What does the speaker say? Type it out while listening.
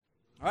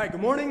All right,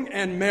 good morning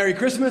and Merry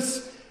Christmas.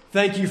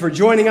 Thank you for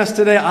joining us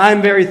today.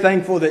 I'm very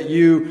thankful that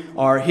you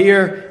are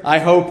here. I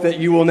hope that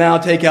you will now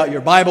take out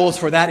your Bibles,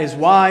 for that is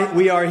why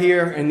we are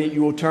here, and that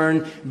you will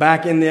turn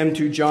back in them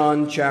to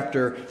John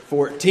chapter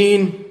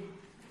 14.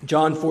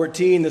 John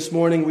 14, this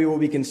morning we will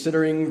be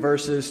considering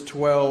verses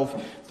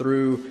 12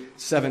 through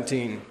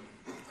 17.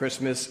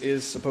 Christmas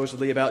is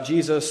supposedly about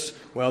Jesus.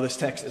 Well, this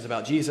text is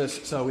about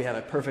Jesus, so we have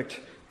a perfect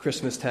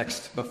Christmas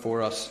text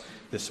before us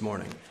this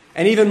morning.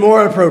 And even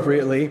more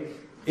appropriately,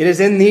 it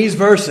is in these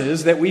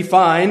verses that we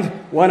find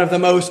one of the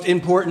most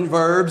important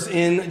verbs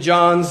in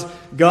John's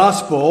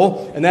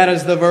gospel, and that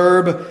is the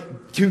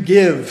verb to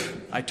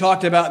give. I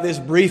talked about this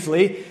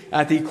briefly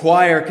at the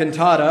choir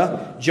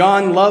cantata.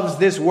 John loves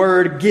this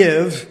word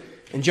give,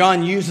 and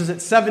John uses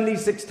it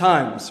 76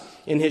 times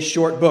in his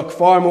short book,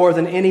 far more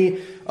than any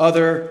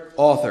other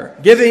author.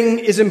 Giving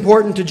is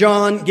important to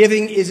John.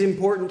 Giving is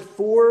important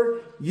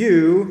for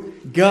you.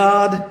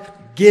 God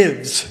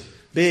gives.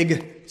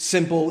 Big,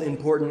 simple,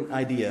 important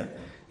idea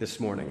this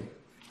morning.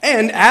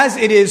 And as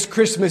it is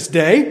Christmas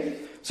Day,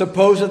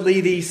 supposedly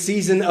the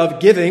season of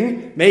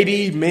giving,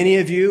 maybe many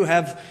of you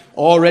have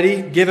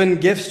already given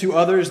gifts to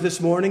others this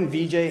morning.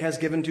 VJ has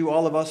given to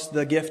all of us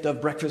the gift of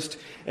breakfast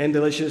and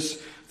delicious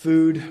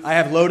food. I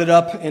have loaded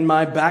up in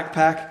my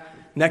backpack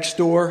next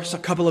door a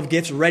couple of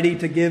gifts ready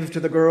to give to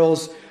the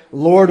girls,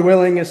 Lord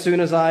willing, as soon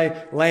as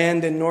I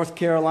land in North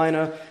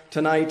Carolina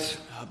tonight.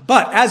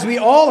 But as we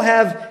all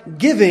have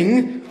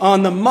giving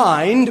on the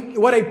mind,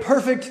 what a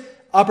perfect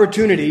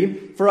opportunity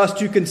for us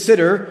to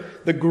consider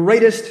the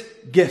greatest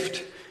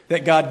gift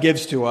that God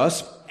gives to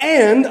us.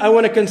 And I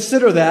want to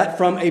consider that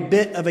from a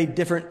bit of a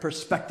different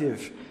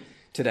perspective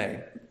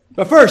today.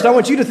 But first, I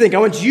want you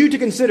to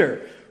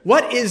consider,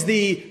 what is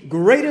the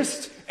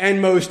greatest and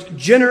most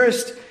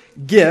generous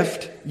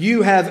gift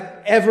you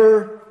have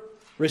ever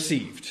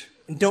received?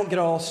 And don't get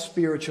all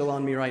spiritual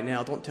on me right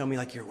now. Don't tell me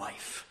like your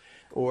wife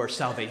or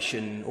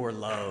salvation, or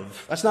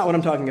love. That's not what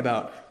I'm talking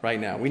about right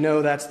now. We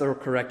know that's the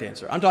correct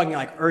answer. I'm talking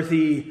like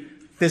earthy,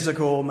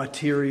 physical,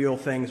 material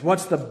things.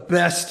 What's the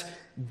best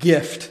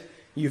gift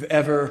you've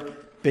ever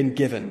been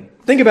given?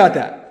 Think about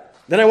that.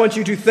 Then I want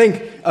you to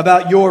think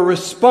about your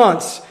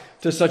response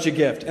to such a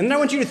gift. And then I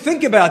want you to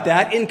think about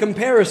that in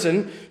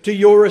comparison to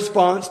your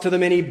response to the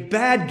many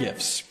bad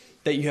gifts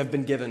that you have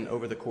been given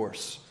over the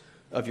course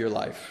of your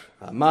life.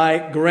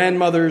 My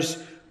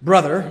grandmother's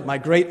brother, my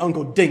great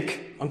Uncle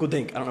Dink, I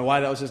don't know why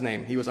that was his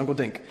name. He was Uncle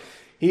Dink.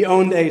 He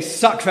owned a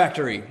sock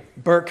factory,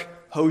 Burke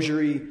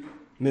Hosiery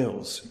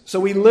Mills. So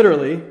we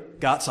literally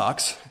got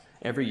socks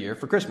every year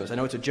for Christmas. I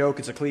know it's a joke,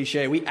 it's a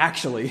cliche. We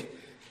actually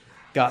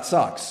got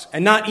socks.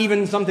 And not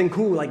even something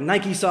cool like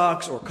Nike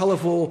socks or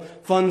colorful,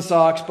 fun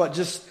socks, but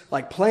just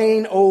like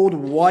plain old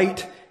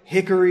white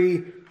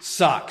hickory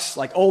socks,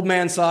 like old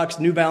man socks,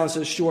 New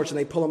Balances, shorts, and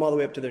they pull them all the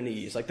way up to their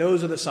knees. Like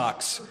those are the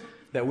socks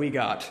that we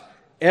got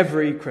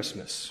every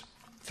Christmas.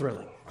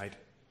 Thrilling, right?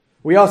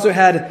 We also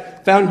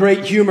found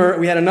great humor.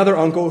 We had another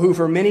uncle who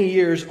for many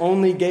years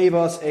only gave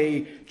us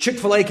a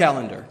Chick-fil-A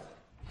calendar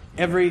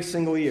every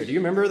single year. Do you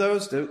remember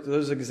those?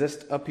 Those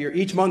exist up here.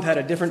 Each month had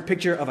a different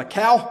picture of a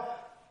cow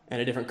and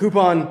a different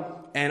coupon,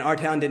 and our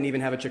town didn't even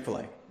have a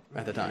Chick-fil-A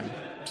at the time.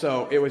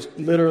 So it was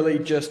literally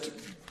just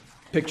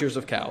pictures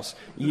of cows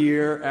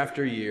year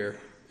after year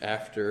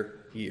after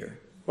year.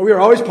 But we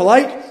were always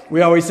polite.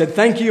 We always said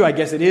thank you. I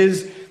guess it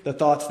is the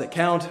thoughts that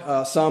count.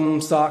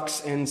 Some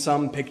socks and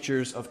some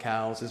pictures of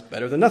cows is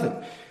better than nothing.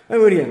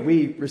 And again,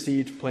 we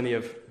received plenty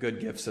of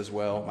good gifts as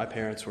well. My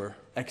parents were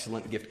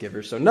excellent gift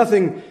givers, so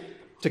nothing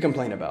to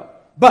complain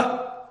about.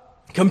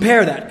 But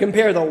compare that.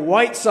 Compare the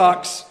white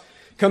socks.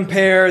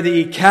 Compare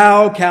the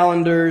cow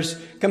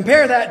calendars.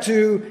 Compare that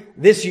to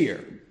this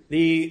year,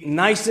 the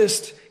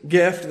nicest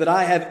gift that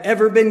I have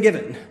ever been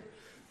given.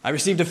 I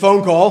received a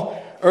phone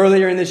call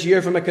earlier in this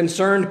year from a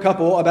concerned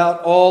couple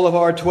about all of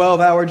our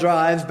 12-hour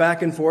drives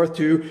back and forth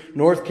to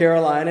North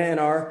Carolina in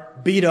our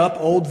beat-up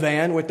old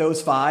van with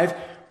those 5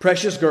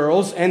 precious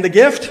girls. And the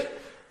gift,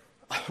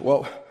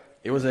 well,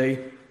 it was a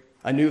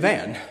new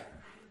van.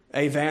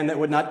 A van that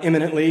would not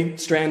imminently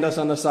strand us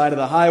on the side of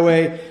the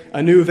highway.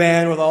 A new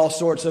van with all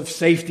sorts of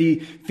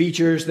safety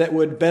features that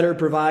would better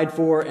provide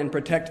for and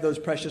protect those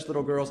precious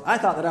little girls. I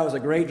thought that I was a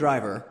great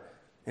driver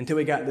until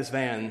we got this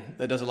van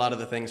that does a lot of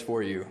the things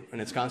for you.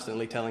 And it's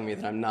constantly telling me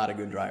that I'm not a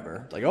good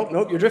driver. It's like, oh,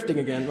 nope, you're drifting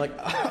again. Like,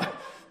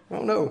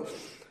 oh no.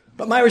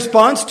 But my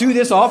response to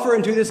this offer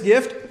and to this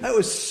gift, that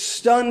was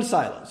stunned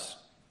silence.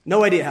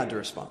 No idea how to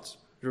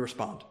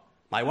respond.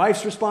 My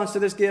wife's response to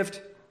this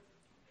gift,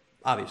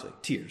 obviously,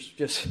 tears.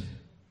 Just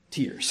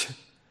tears.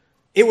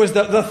 It was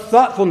the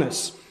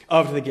thoughtfulness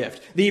of the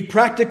gift, the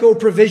practical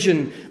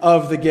provision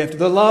of the gift,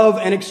 the love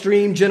and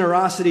extreme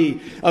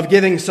generosity of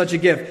giving such a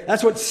gift.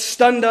 That's what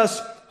stunned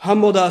us,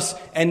 humbled us,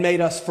 and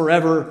made us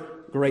forever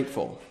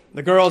grateful.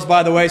 The girls,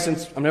 by the way,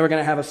 since I'm never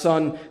going to have a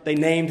son, they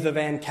named the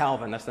van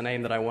Calvin. That's the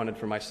name that I wanted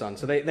for my son.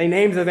 So they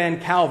named the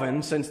van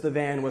Calvin since the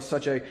van was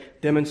such a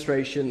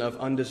demonstration of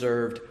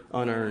undeserved,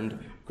 unearned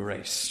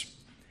grace.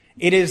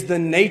 It is the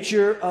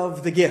nature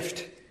of the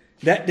gift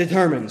that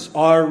determines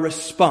our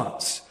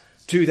response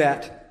to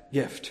that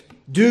gift?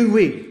 Do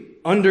we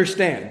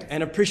understand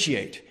and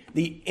appreciate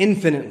the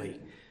infinitely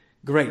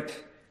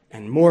great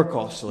and more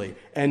costly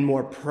and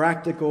more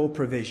practical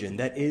provision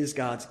that is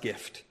God's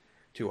gift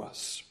to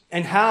us?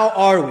 And how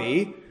are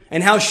we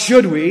and how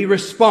should we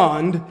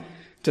respond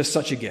to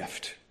such a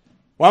gift?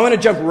 Well, I want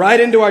to jump right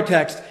into our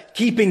text,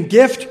 keeping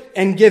gift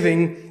and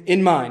giving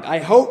in mind. I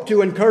hope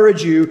to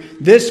encourage you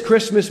this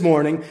Christmas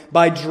morning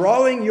by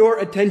drawing your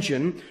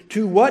attention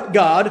to what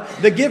God,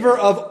 the giver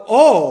of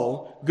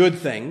all good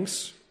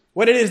things,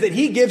 what it is that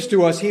he gives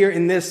to us here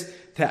in this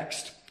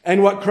text,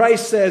 and what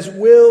Christ says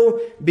will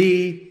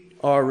be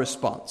our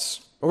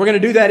response. But we're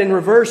going to do that in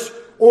reverse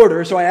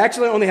order, so I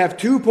actually only have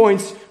 2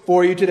 points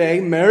for you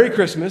today. Merry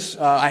Christmas.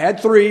 I had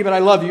 3, but I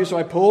love you, so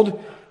I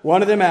pulled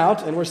one of them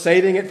out, and we're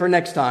saving it for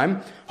next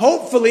time.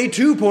 Hopefully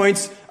 2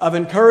 points of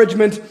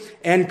encouragement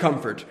and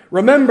comfort.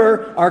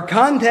 Remember, our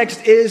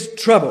context is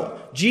trouble.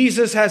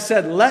 Jesus has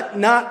said, let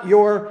not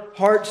your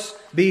hearts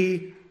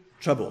be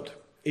troubled.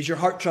 Is your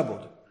heart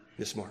troubled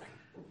this morning?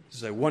 This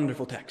is a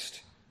wonderful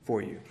text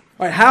for you.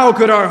 All right, how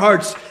could our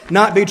hearts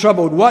not be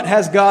troubled? What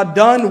has God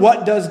done?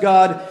 What does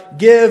God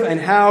give?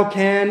 And how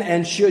can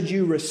and should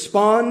you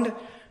respond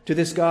to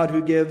this God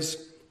who gives?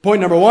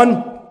 Point number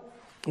 1.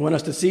 I want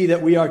us to see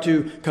that we are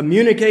to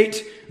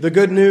communicate the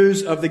good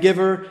news of the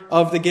giver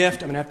of the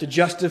gift. I'm going to have to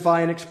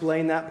justify and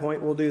explain that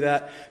point. We'll do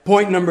that.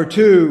 Point number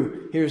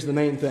 2, here's the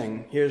main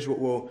thing. Here's what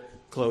we'll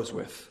close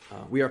with.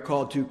 We are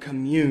called to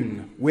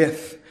commune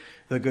with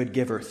the good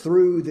giver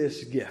through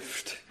this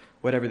gift,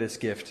 whatever this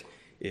gift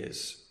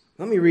is.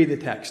 Let me read the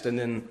text, and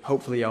then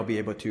hopefully I'll be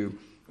able to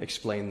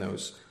explain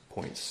those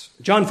points.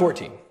 John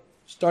 14,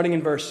 starting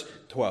in verse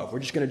 12. We're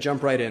just going to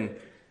jump right in.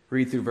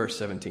 Read through verse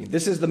 17.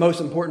 This is the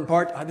most important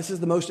part. This is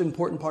the most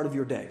important part of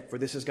your day, for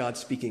this is God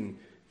speaking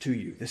to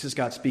you. This is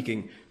God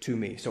speaking to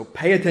me. So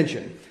pay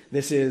attention.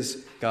 This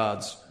is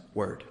God's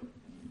word.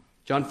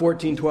 John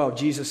 14:12,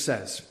 Jesus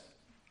says,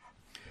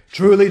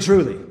 "Truly,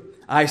 truly,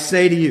 I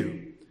say to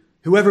you,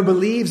 whoever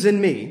believes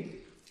in me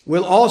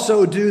will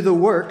also do the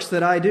works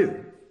that I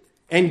do,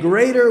 and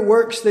greater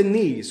works than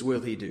these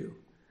will he do,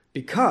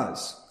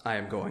 because I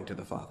am going to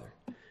the Father.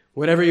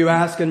 Whatever you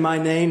ask in my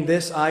name,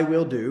 this I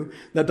will do,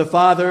 that the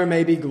Father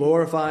may be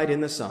glorified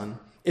in the Son.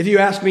 If you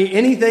ask me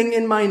anything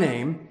in my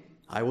name,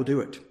 I will do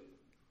it.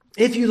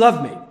 If you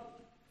love me,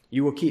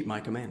 you will keep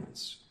my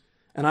commandments.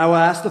 And I will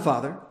ask the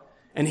Father,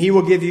 and he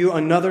will give you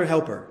another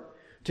helper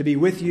to be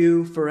with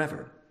you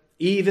forever,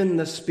 even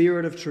the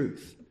Spirit of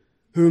truth,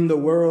 whom the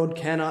world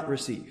cannot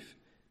receive,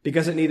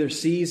 because it neither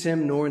sees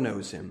him nor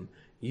knows him.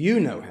 You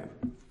know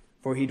him,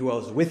 for he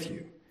dwells with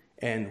you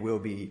and will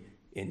be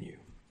in you."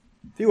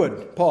 If you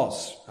would,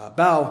 pause,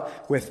 bow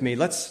with me.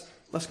 Let's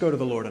go to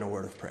the Lord in a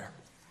word of prayer.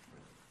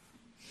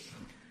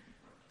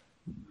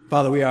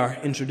 Father, we are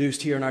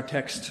introduced here in our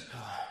text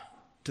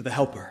to the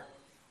Helper,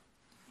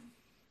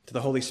 to the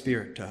Holy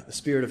Spirit, the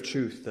Spirit of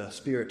truth, the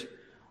Spirit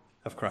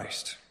of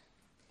Christ.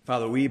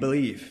 Father, we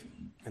believe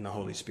in the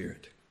Holy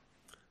Spirit.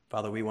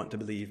 Father, we want to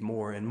believe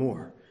more and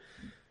more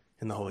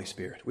in the Holy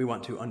Spirit. We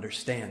want to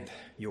understand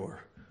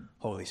your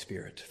Holy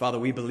Spirit. Father,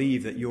 we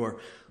believe that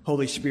your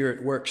Holy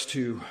Spirit works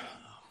to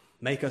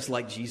make us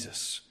like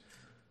Jesus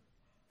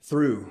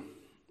through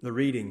the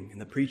reading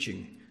and the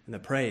preaching and the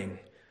praying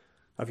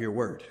of your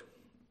word.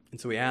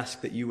 And so we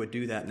ask that you would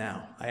do that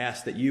now. I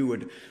ask that you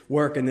would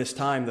work in this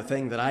time the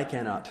thing that I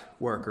cannot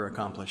work or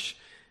accomplish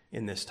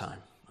in this time,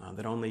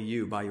 that only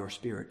you by your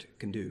Spirit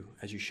can do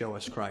as you show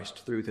us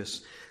Christ through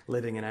this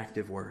living and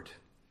active word.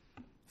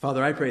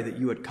 Father, I pray that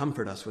you would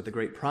comfort us with the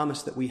great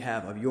promise that we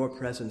have of your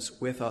presence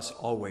with us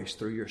always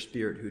through your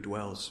Spirit who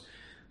dwells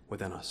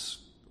within us.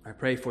 I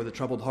pray for the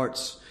troubled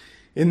hearts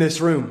in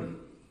this room.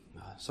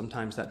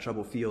 Sometimes that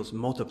trouble feels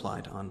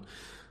multiplied on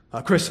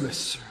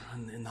Christmas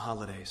and in the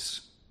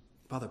holidays.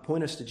 Father,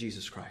 point us to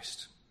Jesus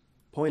Christ.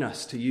 Point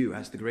us to you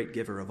as the great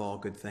giver of all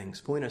good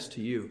things. Point us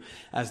to you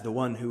as the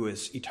one who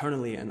is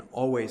eternally and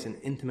always and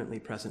intimately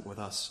present with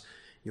us,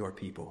 your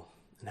people.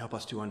 And help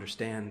us to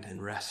understand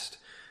and rest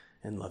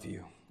and love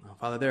you.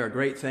 Father, there are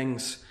great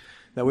things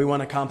that we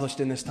want accomplished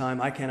in this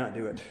time. I cannot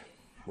do it.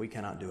 We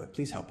cannot do it.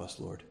 Please help us,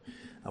 Lord.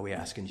 We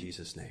ask in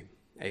Jesus' name.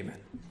 Amen.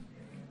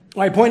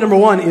 All right, point number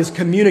 1 is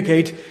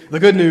communicate the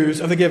good news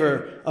of the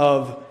giver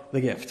of the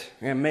gift.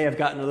 I may have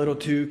gotten a little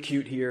too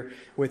cute here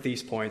with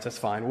these points. That's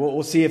fine.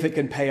 We'll see if it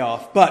can pay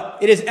off. But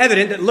it is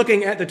evident that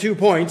looking at the 2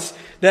 points,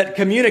 that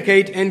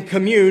communicate and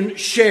commune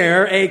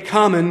share a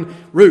common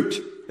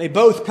root. They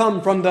both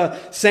come from the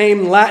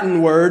same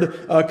Latin word,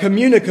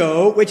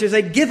 communico, which is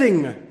a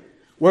giving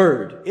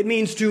word. It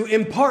means to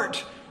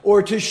impart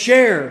or to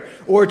share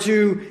or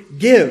to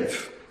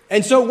give.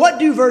 And so what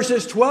do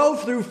verses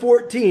 12 through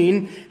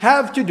 14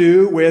 have to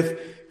do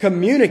with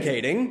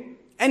communicating,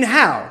 and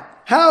how?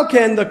 How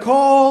can the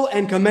call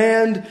and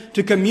command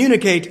to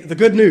communicate the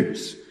good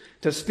news,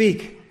 to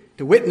speak,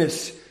 to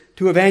witness,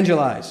 to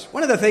evangelize,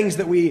 one of the things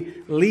that we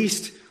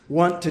least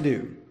want to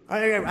do? I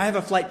have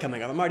a flight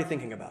coming up. I'm already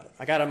thinking about it.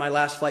 I got on my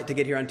last flight to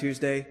get here on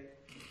Tuesday.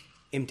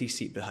 Empty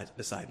seat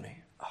beside me.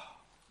 Oh,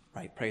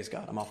 right, praise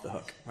God. I'm off the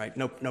hook. Right,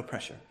 no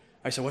pressure.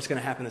 All right, so what's going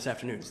to happen this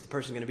afternoon? Is the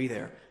person going to be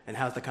there? And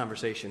how's the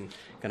conversation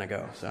going to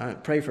go? So I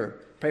pray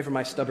for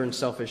my stubborn,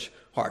 selfish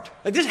heart.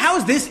 How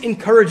is this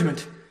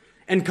encouragement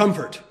and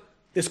comfort?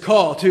 This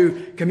call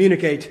to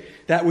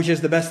communicate that which is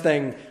the best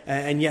thing,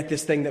 and yet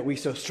this thing that we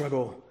so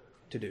struggle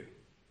to do.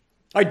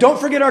 All right, don't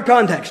forget our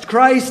context.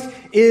 Christ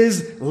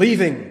is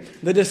leaving.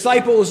 The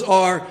disciples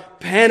are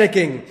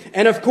panicking.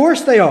 And of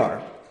course they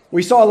are.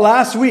 We saw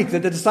last week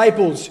that the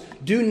disciples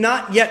do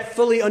not yet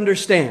fully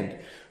understand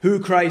who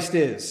Christ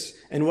is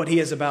and what he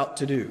is about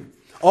to do.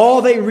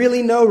 All they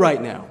really know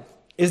right now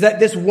is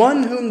that this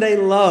one whom they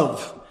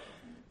love,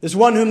 this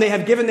one whom they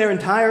have given their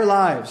entire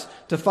lives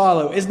to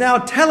follow, is now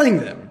telling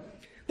them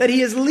that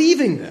he is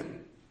leaving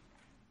them.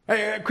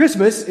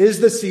 Christmas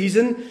is the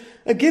season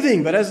of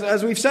giving, but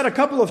as we've said a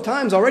couple of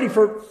times already,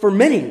 for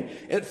many,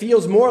 it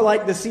feels more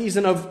like the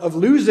season of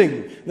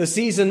losing, the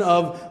season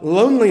of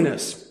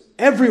loneliness.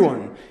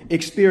 Everyone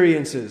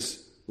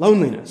experiences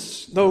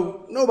loneliness,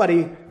 though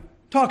nobody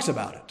talks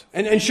about it.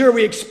 And sure,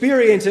 we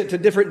experience it to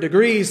different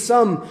degrees,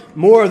 some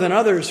more than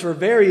others for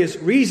various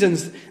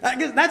reasons.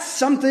 That's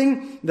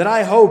something that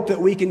I hope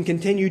that we can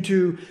continue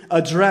to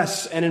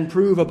address and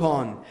improve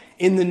upon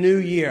in the new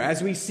year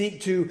as we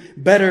seek to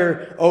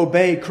better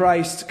obey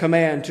Christ's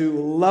command to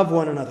love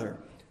one another.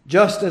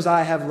 Just as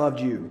I have loved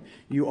you,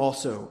 you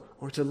also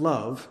are to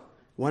love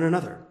one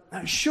another.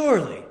 Now,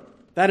 surely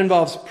that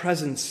involves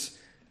presence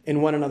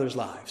in one another's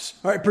lives.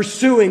 All right,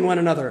 pursuing one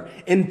another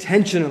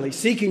intentionally,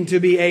 seeking to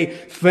be a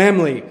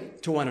family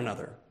to one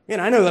another.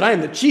 And I know that I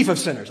am the chief of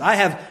sinners. I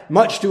have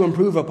much to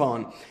improve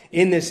upon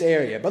in this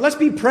area. But let's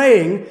be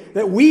praying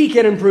that we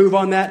can improve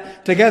on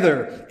that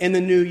together in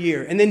the new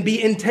year. And then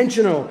be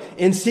intentional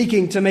in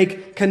seeking to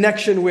make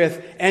connection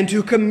with and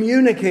to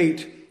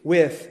communicate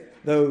with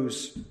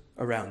those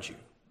around you.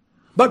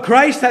 But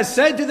Christ has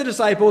said to the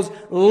disciples,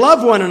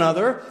 love one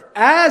another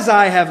as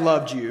I have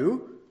loved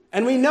you.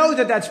 And we know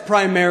that that's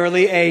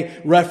primarily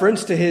a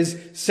reference to his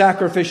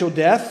sacrificial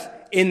death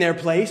in their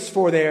place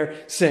for their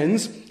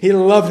sins. He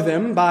loved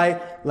them by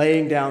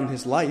laying down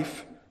his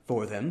life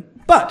for them.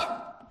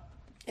 But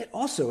it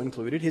also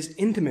included his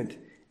intimate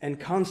and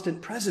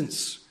constant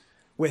presence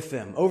with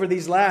them over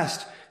these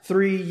last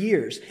 3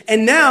 years.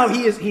 And now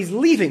he's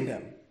leaving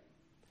them.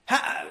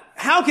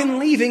 How can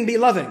leaving be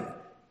loving?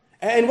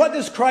 And what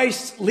does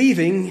Christ's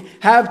leaving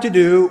have to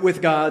do with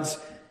God's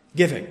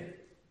giving?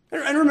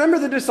 And remember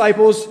the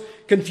disciples'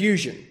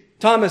 confusion.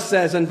 Thomas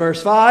says in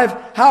verse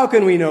 5, how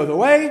can we know the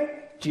way?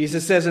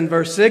 Jesus says in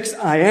verse 6,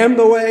 I am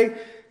the way.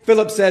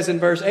 Philip says in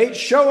verse 8,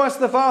 show us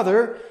the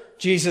Father.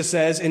 Jesus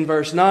says in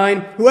verse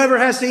 9, whoever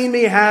has seen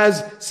me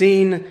has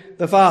seen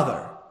the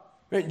Father.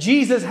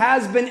 Jesus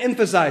has been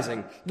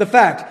emphasizing the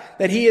fact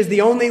that he is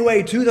the only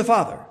way to the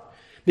Father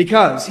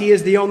because he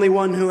is the only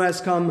one who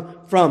has come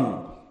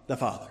from the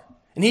Father.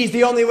 And he's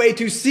the only way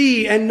to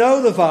see and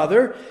know the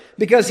Father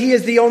because he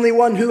is the only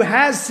one who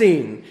has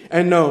seen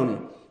and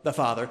known the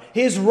Father.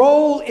 His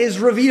role is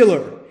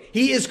revealer.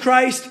 He is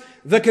Christ,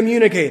 the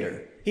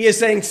communicator. He is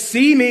saying,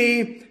 see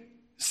me,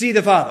 see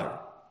the Father,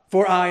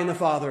 for I and the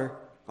Father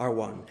are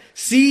one.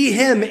 See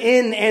him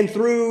in and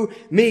through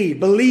me.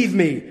 Believe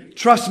me,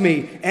 trust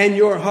me, and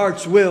your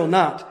hearts will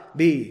not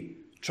be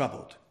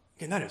troubled.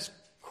 And that is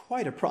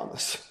quite a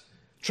promise.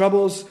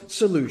 Trouble's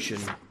solution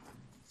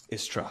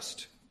is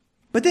trust.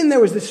 But then there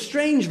was this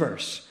strange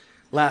verse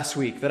last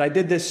week that I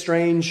did this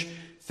strange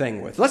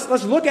thing with.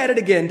 Let's look at it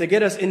again to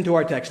get us into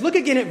our text. Look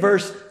again at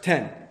verse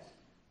 10.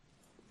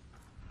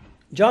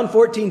 John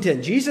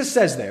 14:10. Jesus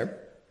says there,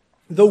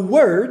 the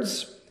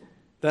words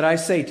that I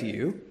say to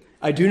you,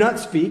 I do not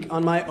speak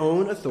on my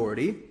own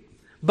authority,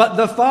 but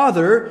the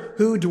Father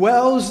who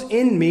dwells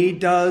in me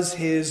does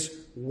his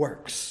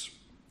works.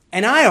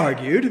 And I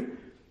argued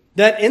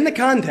that in the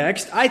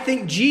context, I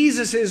think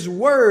Jesus'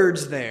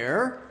 words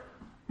there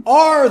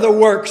are the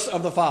works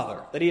of the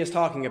Father that he is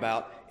talking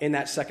about in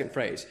that second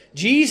phrase.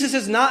 Jesus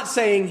is not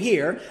saying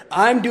here,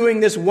 I'm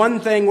doing this one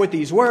thing with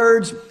these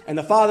words, and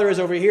the Father is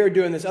over here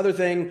doing this other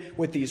thing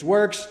with these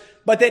works,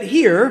 but that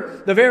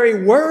here, the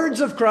very words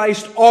of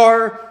Christ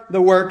are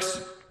the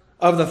works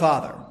of the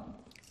Father.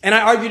 And I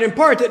argued in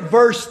part that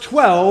verse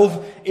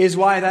 12 is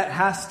why that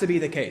has to be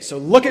the case. So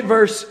look at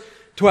verse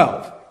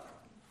 12.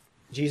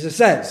 Jesus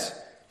says,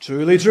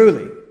 truly,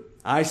 truly,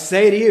 I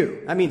say to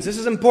you, that means this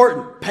is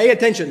important. Pay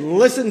attention.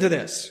 Listen to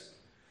this.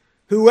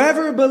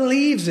 Whoever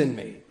believes in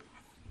me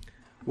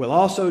will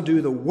also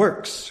do the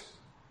works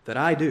that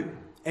I do,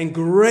 and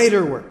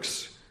greater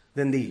works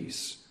than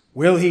these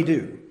will he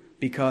do,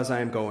 because I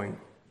am going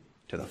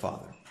to the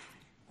Father.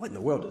 What in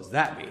the world does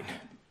that mean?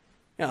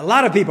 Now, a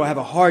lot of people have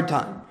a hard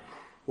time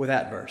with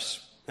that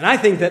verse. And I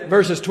think that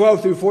verses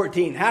 12 through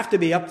 14 have to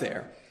be up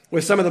there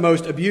with some of the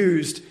most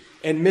abused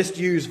and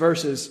misused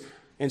verses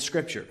in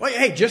Scripture. Well,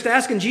 hey, just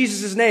ask in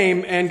Jesus'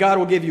 name and God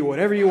will give you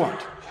whatever you want.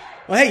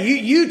 Well, hey,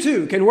 you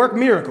too can work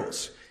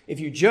miracles if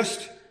you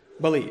just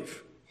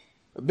believe.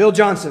 Bill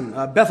Johnson,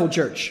 Bethel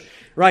Church,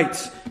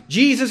 writes,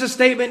 Jesus'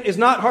 statement is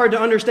not hard to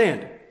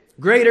understand.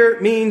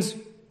 Greater means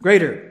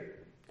greater.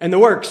 And the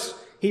works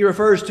he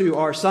refers to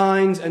are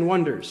signs and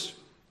wonders.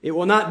 It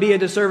will not be a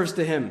disservice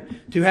to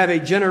him to have a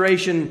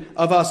generation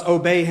of us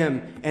obey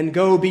him and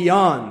go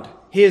beyond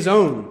his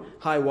own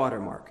high water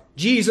mark.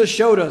 Jesus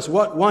showed us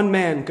what one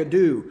man could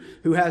do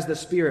who has the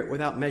Spirit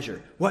without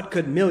measure. What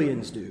could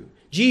millions do?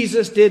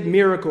 Jesus did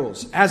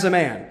miracles as a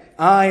man.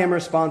 I am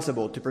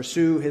responsible to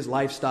pursue his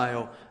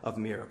lifestyle of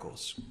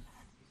miracles.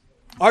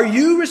 Are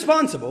you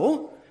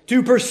responsible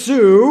to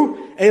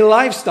pursue a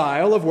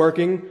lifestyle of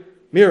working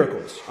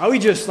miracles? Are we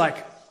just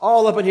like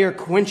all up in here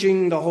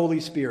quenching the Holy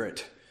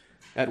Spirit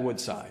at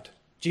Woodside?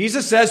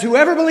 Jesus says,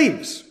 whoever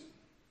believes.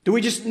 Do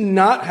we just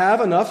not have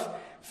enough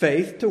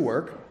faith to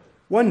work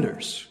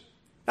wonders?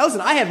 Now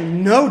listen, I have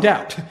no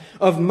doubt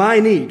of my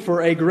need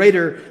for a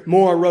greater,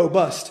 more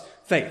robust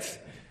faith.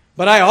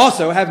 But I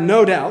also have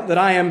no doubt that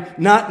I am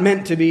not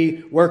meant to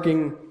be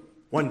working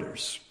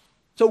wonders.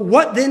 So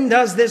what then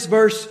does this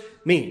verse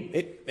mean?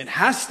 It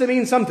has to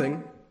mean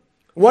something.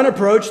 One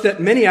approach that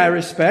many I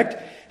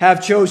respect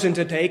have chosen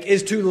to take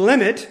is to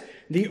limit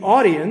the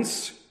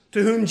audience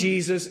to whom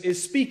Jesus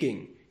is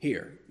speaking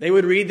here. They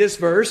would read this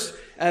verse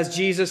as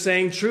Jesus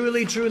saying,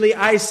 truly, truly,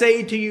 I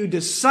say to you,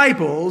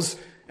 disciples,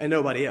 and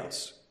nobody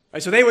else.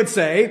 Right, so they would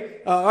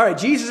say, all right,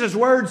 Jesus'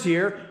 words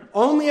here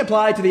only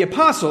apply to the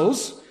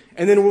apostles,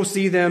 and then we'll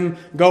see them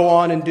go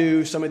on and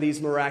do some of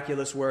these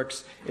miraculous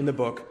works in the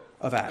book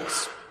of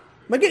Acts.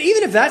 But again,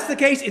 even if that's the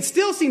case, it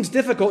still seems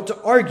difficult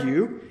to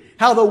argue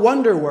how the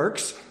wonder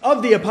works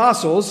of the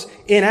apostles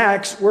in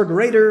Acts were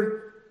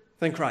greater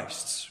than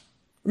Christ's.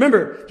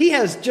 Remember, he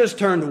has just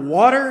turned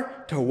water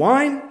to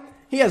wine.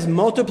 He has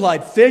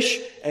multiplied fish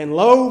and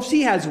loaves.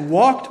 He has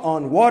walked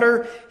on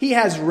water. He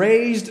has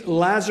raised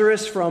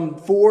Lazarus from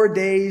 4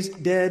 days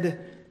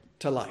dead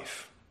to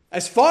life.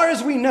 As far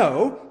as we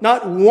know,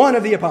 not one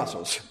of the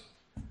apostles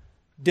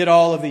did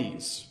all of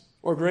these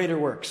or greater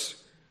works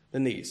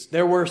than these.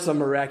 There were some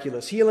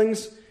miraculous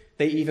healings.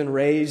 They even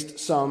raised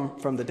some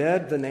from the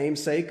dead. The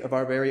namesake of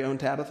our very own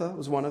Tabitha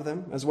was one of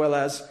them, as well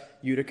as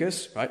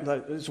Eutychus, right?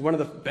 It's one of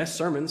the best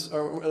sermons,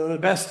 or the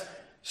best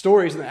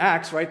stories in the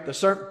Acts, right?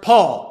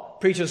 Paul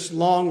preaches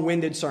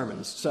long-winded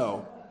sermons,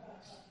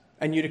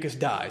 and Eutychus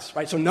dies,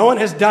 right? So no one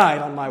has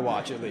died on my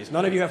watch, at least.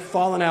 None of you have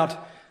fallen out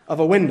of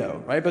a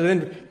window, right? But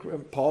then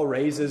Paul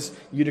raises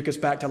Eutychus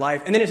back to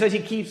life, and then it says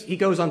he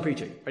goes on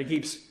preaching, right?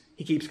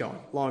 He keeps going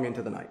long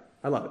into the night.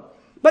 I love it.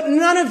 But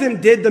none of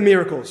them did the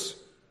miracles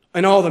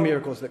and all the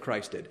miracles that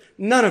Christ did.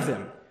 None of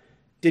them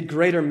did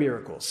greater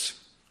miracles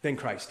than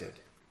Christ did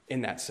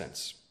in that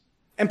sense.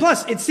 And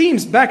plus, it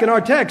seems, back in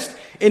our text,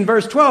 in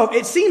verse 12,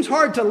 it seems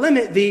hard to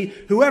limit the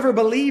whoever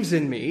believes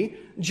in me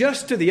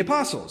just to the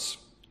apostles.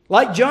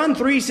 Like John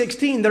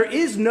 3:16, there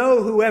is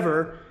no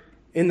whoever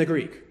in the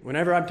Greek.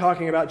 Whenever I'm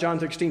talking about John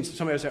 3:16,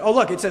 somebody will say, oh,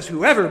 look, it says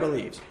whoever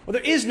believes. Well,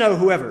 there is no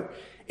whoever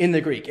in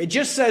the Greek. It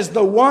just says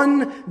the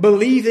one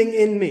believing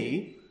in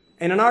me.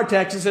 And in our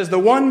text, it says the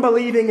one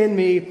believing in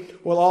me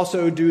will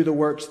also do the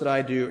works that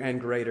I do and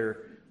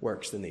greater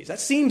works than these. That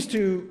seems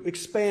to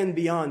expand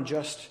beyond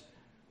just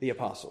the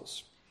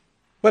apostles.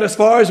 But as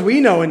far as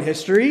we know in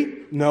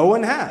history, no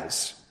one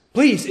has.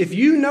 Please, if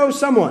you know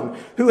someone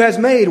who has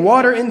made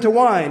water into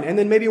wine and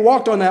then maybe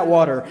walked on that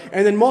water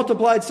and then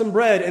multiplied some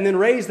bread and then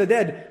raised the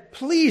dead,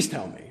 please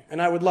tell me,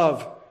 and I would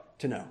love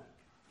to know.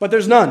 But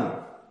there's none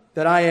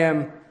that I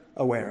am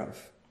aware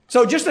of.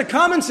 So just a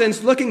common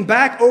sense looking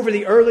back over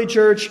the early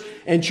church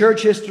and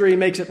church history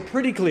makes it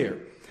pretty clear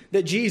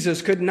that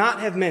Jesus could not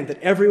have meant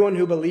that everyone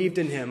who believed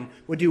in him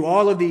would do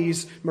all of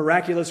these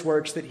miraculous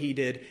works that he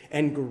did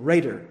and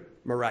greater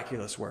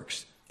miraculous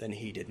works than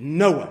he did.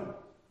 No one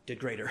did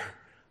greater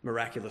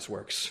miraculous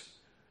works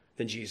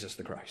than Jesus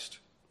the Christ.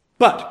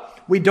 But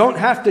we don't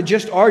have to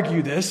just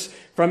argue this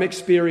from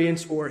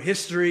experience or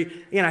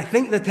history, and I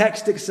think the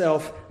text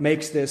itself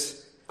makes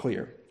this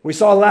clear. We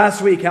saw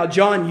last week how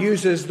John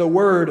uses the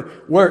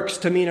word works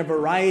to mean a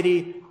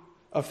variety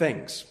of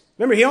things.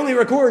 Remember, he only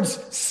records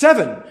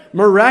 7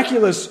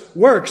 miraculous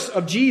works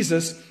of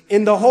Jesus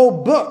in the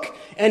whole book,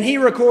 and he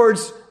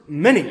records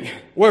many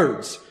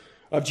words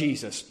of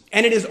Jesus.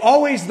 And it is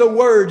always the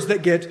words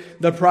that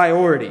get the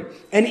priority.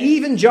 And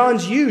even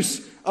John's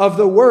use of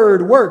the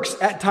word works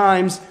at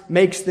times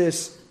makes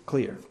this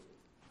clear.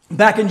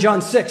 Back in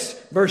John 6,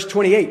 verse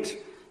 28,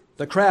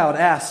 the crowd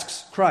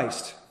asks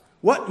Christ,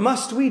 "What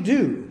must we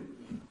do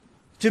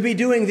to be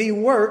doing the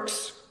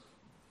works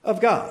of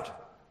God?"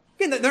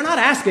 Again, they're not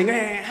asking,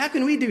 hey, how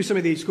can we do some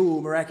of these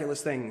cool,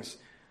 miraculous things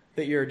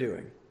that you're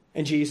doing?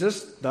 And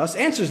Jesus thus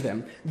answers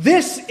them,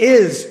 "This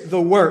is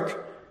the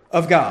work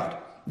of God,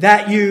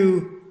 that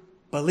you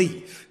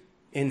believe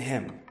in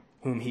him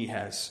whom he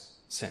has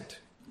sent."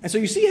 And so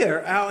you see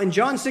here how in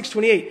John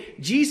 6:28,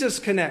 Jesus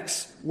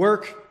connects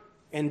work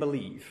and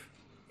believe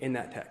in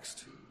that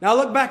text. Now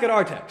look back at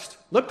our text.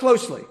 Look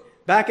closely.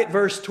 Back at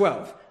verse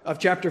 12 of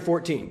chapter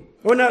 14.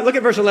 Oh, no, look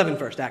at verse 11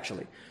 first,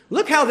 actually.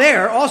 Look how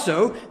there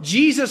also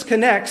Jesus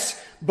connects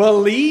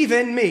believe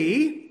in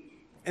me,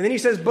 and then he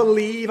says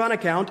believe on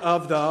account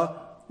of the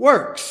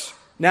works.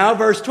 Now,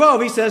 verse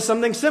 12, he says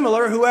something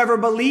similar. Whoever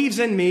believes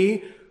in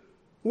me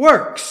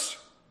works.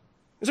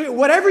 So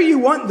whatever you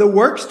want the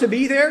works to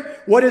be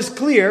there, what is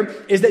clear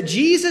is that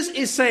Jesus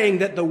is saying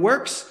that the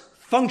works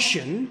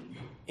function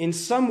in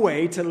some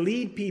way to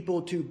lead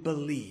people to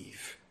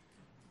believe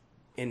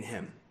in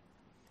him.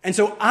 And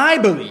so I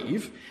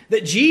believe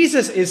that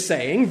Jesus is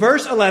saying,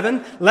 verse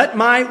 11, let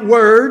my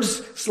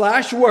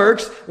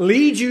words/works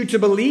lead you to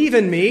believe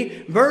in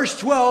me. Verse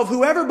 12,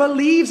 whoever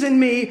believes in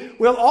me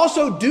will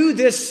also do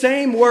this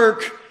same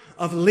work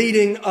of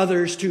leading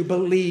others to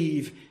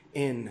believe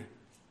in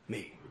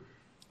me.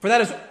 For that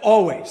is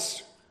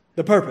always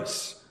the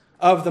purpose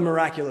of the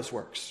miraculous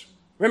works.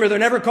 Remember, they're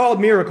never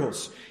called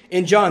miracles.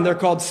 In John, they're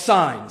called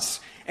signs.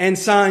 And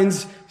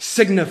signs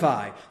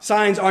signify.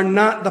 Signs are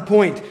not the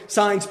point.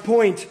 Signs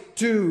point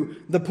to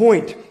the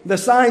point. The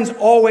signs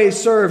always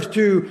serve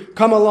to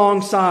come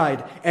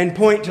alongside and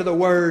point to the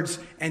words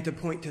and to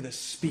point to the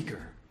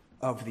speaker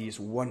of these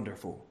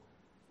wonderful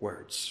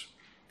words.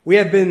 We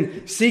have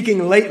been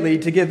seeking lately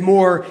to give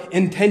more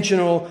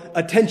intentional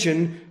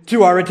attention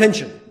to our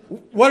attention.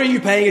 What are you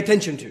paying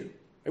attention to?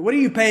 What are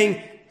you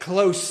paying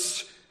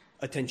close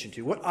attention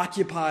to? What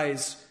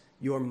occupies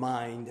your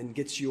mind and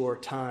gets your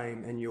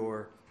time and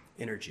your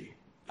energy?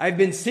 I've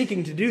been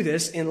seeking to do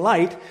this in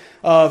light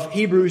of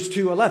Hebrews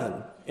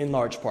 2:11 in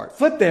large part.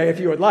 Flip there if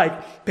you would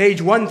like,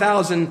 page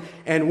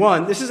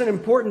 1001. This is an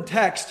important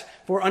text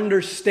for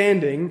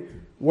understanding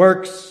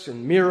works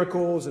and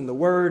miracles and the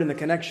word and the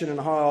connection and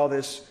how all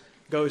this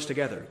goes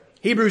together.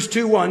 Hebrews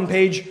 2:1,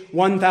 page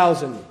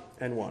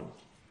 1001.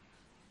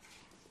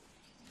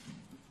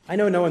 I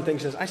know no one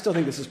thinks this. I still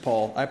think this is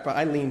Paul.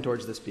 I lean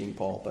towards this being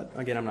Paul, but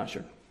again, I'm not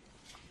sure.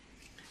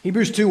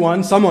 Hebrews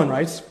 2:1, someone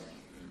writes,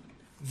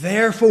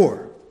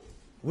 therefore,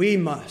 we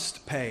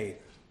must pay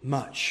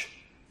much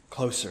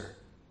closer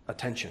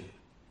attention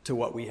to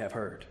what we have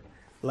heard,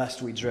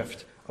 lest we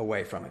drift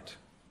away from it.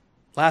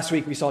 Last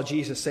week we saw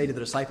Jesus say to the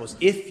disciples,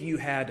 if you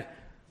had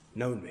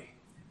known me.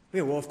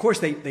 Yeah, well, of course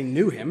they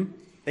knew him.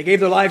 They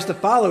gave their lives to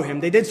follow him.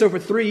 They did so for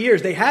 3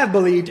 years. They have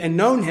believed and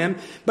known him.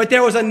 But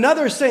there was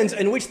another sense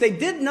in which they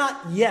did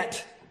not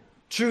yet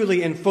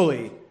truly and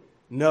fully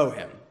know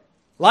him.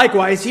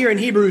 Likewise, here in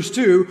Hebrews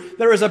 2,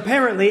 there is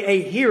apparently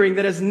a hearing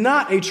that is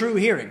not a true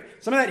hearing.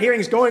 Some of that hearing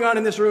is going on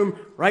in this room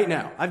right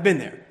now. I've been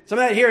there. Some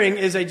of that hearing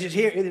is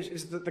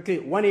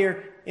one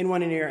ear in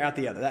one ear, out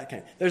the other. That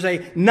kind. There's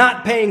a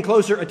not paying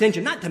closer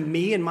attention, not to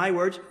me and my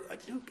words.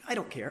 I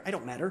don't care. I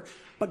don't matter.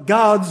 But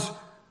God's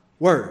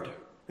word.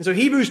 And so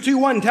Hebrews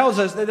 2:1 tells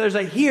us that there's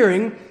a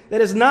hearing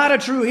that is not a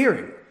true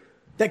hearing,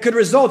 that could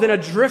result in a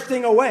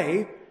drifting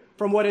away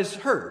from what is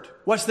heard.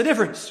 What's the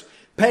difference?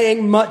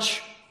 Paying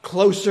much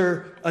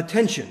closer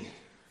attention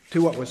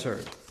to what was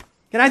heard.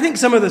 And I think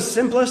some of the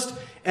simplest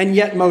and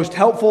yet most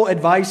helpful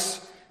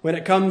advice when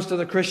it comes to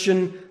the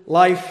Christian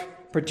life,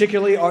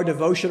 particularly our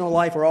devotional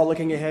life, we're all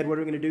looking ahead. What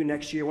are we going to do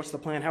next year? What's the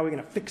plan? How are we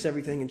going to fix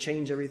everything and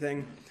change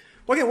everything?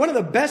 Well, again, one of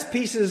the best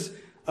pieces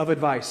of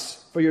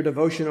advice for your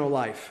devotional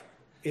life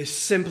is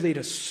simply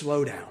to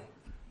slow down.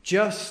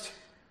 Just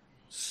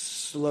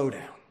slow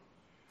down.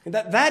 And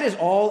that is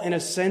all, in a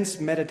sense,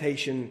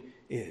 meditation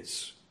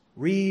is.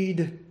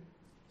 Read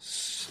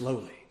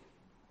slowly.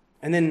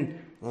 And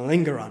then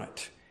linger on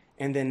it.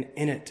 And then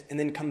in it. And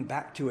then come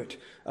back to it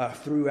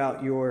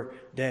throughout your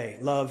day.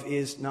 Love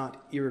is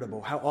not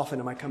irritable. How often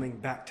am I coming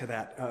back to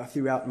that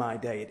throughout my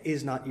day? It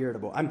is not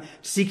irritable. I'm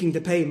seeking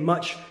to pay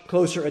much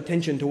closer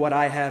attention to what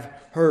I have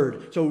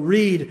heard. So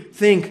read,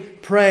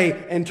 think,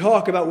 pray, and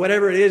talk about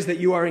whatever it is that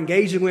you are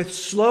engaging with.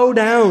 Slow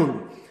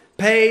down.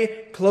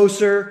 Pay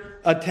closer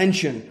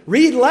attention.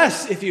 Read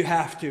less if you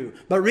have to,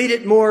 but read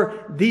it more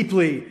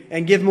deeply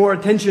and give more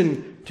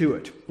attention to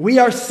it. We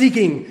are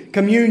seeking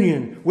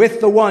communion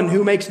with the one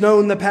who makes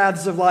known the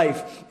paths of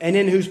life and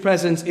in whose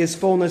presence is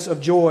fullness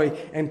of joy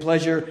and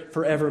pleasure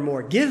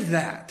forevermore. Give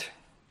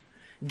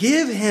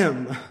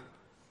him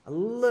a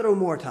little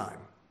more time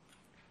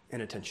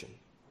and attention.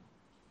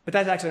 But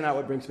that's actually not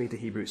what brings me to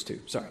Hebrews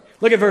 2. Sorry.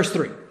 Look at verse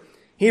 3.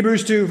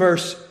 Hebrews 2,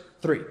 verse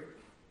 3.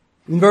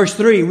 In verse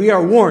 3, we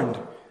are warned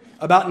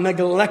about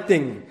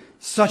neglecting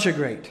such a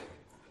great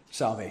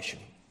salvation.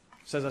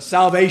 It says a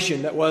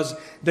salvation that was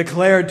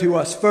declared to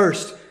us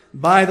first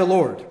by the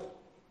Lord.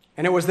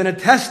 And it was then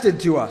attested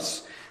to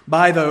us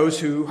by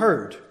those who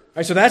heard. All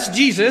right, so that's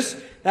Jesus.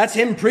 That's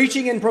him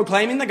preaching and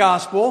proclaiming the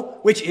gospel,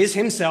 which is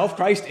himself.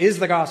 Christ is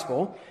the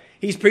gospel.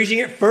 He's preaching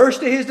it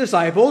first to his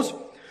disciples,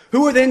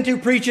 who are then to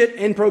preach it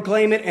and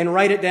proclaim it and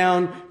write it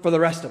down for the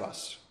rest of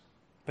us.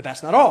 But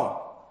that's not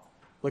all.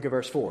 Look at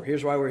verse 4.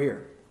 Here's why we're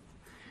here.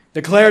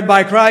 Declared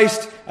by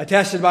Christ,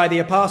 attested by the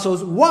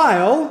apostles,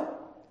 while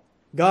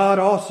God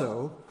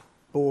also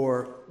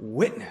bore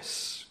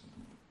witness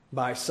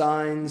by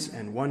signs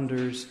and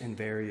wonders and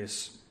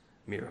various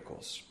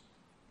miracles.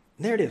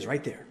 And there it is,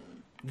 right there.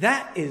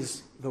 That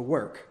is the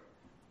work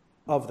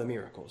of the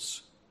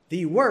miracles.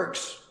 The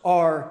works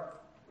are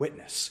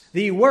witness.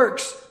 The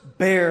works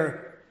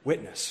bear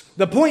witness.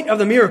 The point of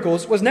the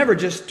miracles was never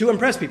just to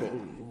impress people.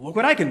 Look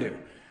what I can do.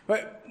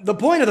 The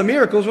point of the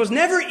miracles was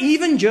never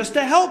even just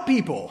to help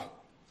people.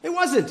 It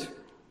wasn't.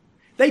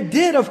 They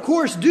did, of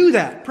course, do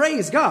that.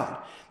 Praise God.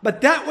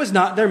 But that was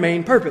not their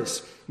main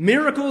purpose.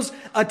 Miracles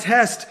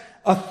attest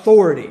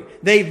authority.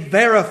 They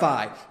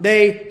verify.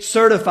 They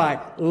certify.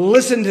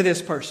 Listen to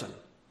this person.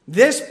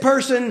 This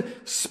person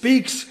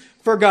speaks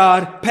for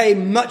God. Pay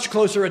much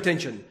closer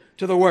attention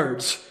to the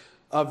words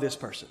of this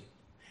person.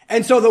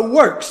 And so the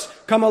works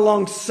come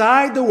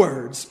alongside the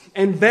words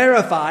and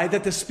verify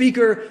that the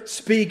speaker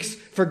speaks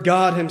for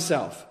God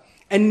himself.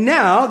 And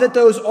now that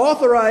those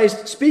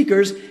authorized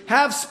speakers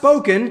have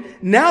spoken,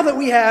 now that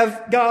we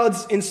have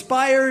God's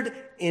inspired,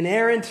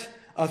 inerrant,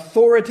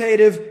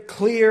 authoritative,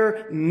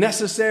 clear,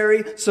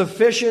 necessary,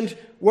 sufficient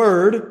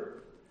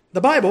word, the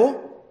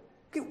Bible,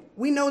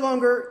 we no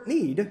longer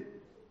need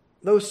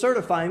those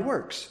certifying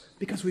works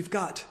because we've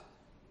got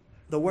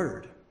the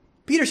word.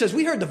 Peter says,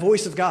 we heard the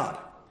voice of God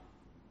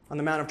on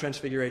the Mount of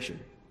Transfiguration.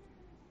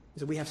 He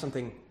said, we have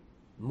something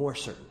more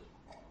certain,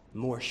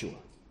 more sure.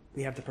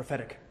 We have the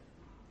prophetic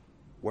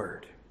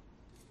word.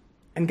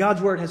 And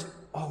God's word has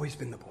always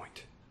been the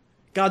point.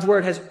 God's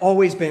word has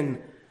always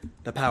been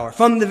the power.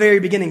 From the very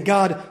beginning,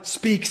 God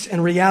speaks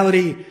and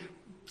reality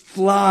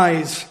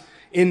flies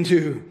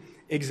into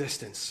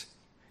existence.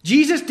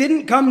 Jesus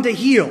didn't come to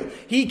heal.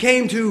 He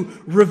came to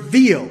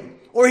reveal.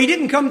 Or he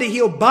didn't come to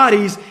heal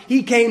bodies.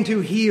 He came to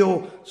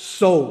heal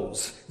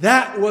souls.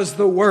 That was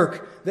the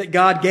work that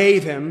God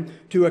gave him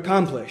to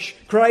accomplish.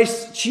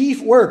 Christ's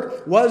chief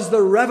work was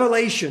the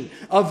revelation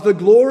of the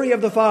glory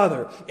of the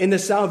Father in the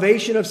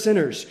salvation of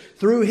sinners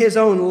through his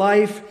own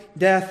life,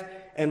 death,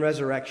 and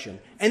resurrection.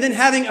 And then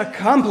having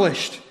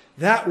accomplished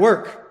that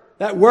work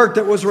that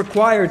was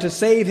required to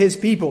save his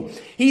people,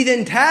 he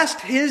then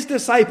tasked his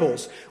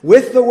disciples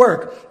with the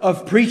work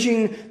of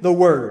preaching the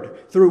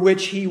word through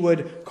which he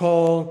would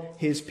call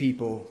his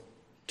people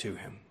to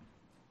him.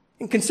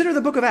 And consider the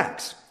book of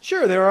Acts.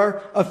 Sure, there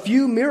are a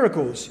few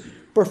miracles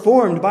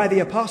performed by the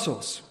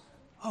apostles.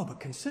 Oh, but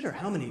consider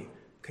how many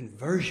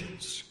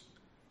conversions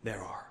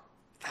there are.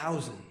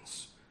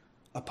 Thousands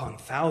upon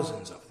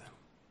thousands of them.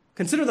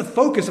 Consider the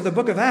focus of the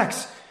book of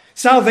Acts.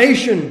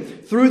 Salvation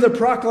through the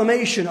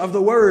proclamation of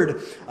the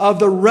word of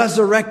the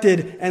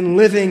resurrected and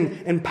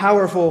living and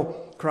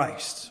powerful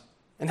Christ.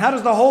 And how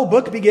does the whole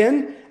book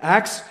begin?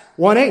 Acts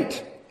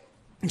 1:8.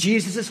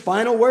 Jesus'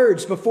 final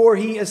words before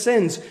he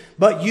ascends.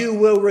 But you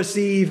will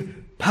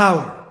receive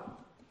power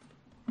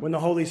when the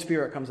Holy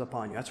Spirit comes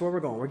upon you. That's where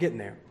we're going. We're getting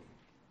there.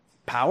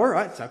 Power?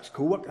 Right, that's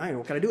cool. What can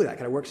I do with that?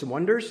 Can I work some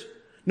wonders?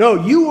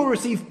 No, you will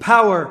receive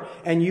power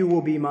and you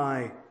will be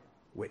my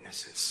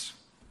witnesses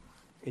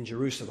in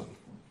Jerusalem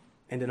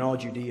and in all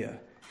Judea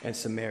and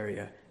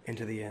Samaria and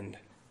to the end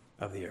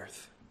of the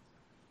earth.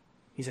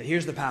 He said,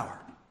 here's the power.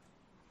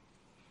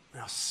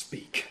 Now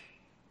speak.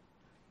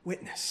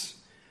 Witness.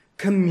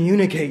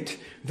 Communicate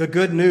the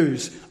good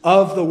news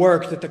of the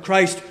work that the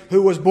Christ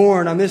who was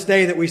born on this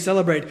day that we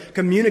celebrate,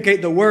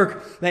 communicate the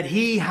work that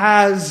he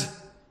has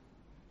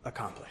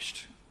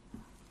accomplished.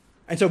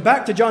 And so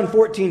back to John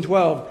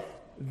 14:12,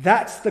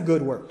 that's the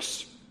good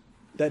works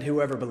that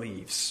whoever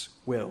believes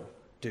will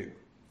do.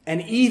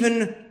 And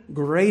even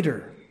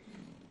greater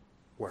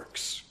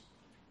works.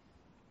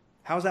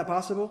 How is that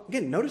possible?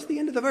 Again, notice the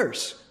end of the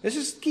verse. This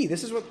is key.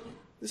 This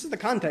is the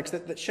context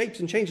that shapes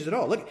and changes it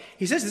all. Look,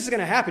 he says this is going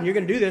to happen. You're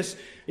going to do this.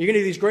 You're going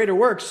to do these greater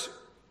works.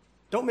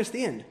 Don't miss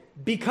the end.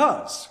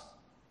 Because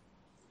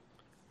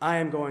I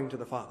am going to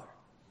the Father.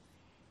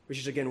 Which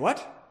is again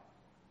what?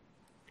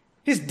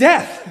 His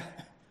death.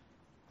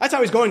 That's how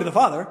he's going to the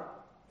Father.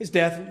 His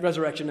death,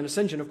 resurrection, and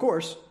ascension, of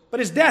course. But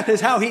his death is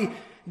how he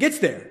gets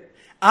there.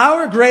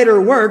 Our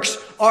greater works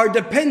are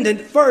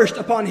dependent first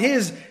upon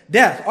his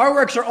death. Our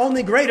works are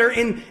only greater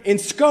in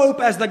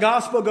scope as the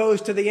gospel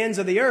goes to the ends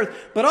of the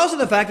earth, but also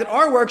the fact that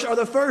our works are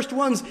the first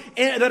ones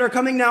that are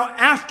coming now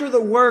after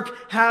the work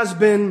has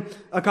been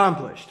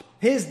accomplished.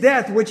 His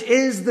death, which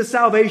is the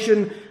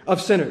salvation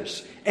of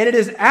sinners. And it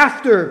is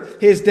after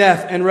his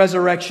death and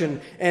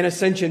resurrection and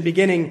ascension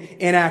beginning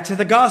in Acts that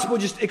the gospel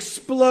just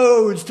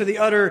explodes to the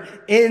utter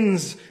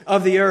ends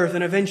of the earth,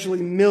 and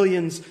eventually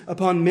millions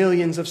upon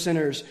millions of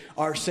sinners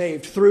are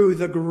saved through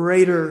the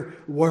greater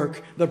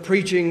work, the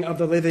preaching of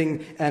the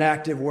living and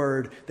active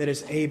word that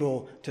is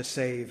able to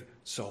save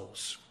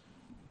souls.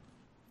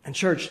 And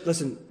church,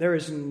 listen, there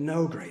is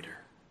no greater,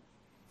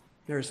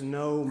 there is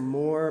no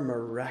more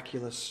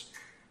miraculous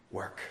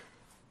work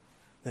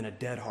than a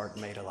dead heart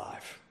made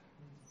alive.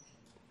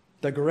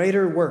 The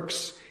greater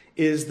works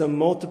is the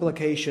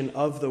multiplication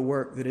of the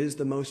work that is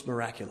the most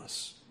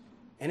miraculous.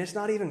 And it's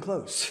not even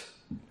close.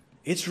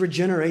 It's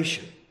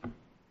regeneration.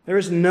 There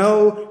is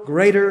no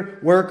greater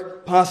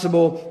work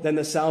possible than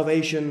the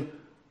salvation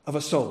of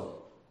a soul.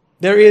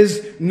 There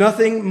is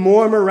nothing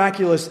more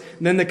miraculous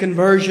than the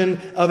conversion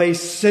of a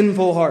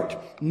sinful heart.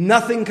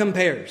 Nothing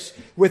compares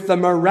with the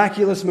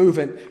miraculous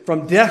movement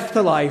from death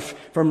to life,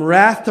 from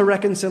wrath to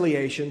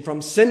reconciliation,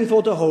 from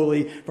sinful to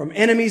holy, from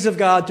enemies of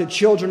God to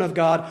children of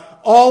God.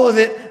 All of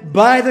it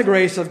by the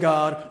grace of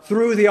God,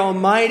 through the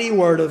almighty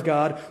word of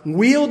God,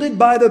 wielded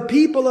by the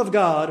people of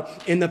God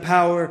in the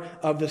power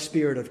of the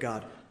Spirit of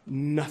God.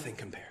 Nothing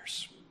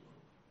compares.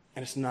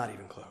 And it's not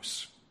even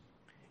close.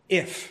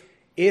 If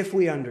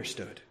we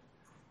understood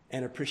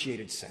and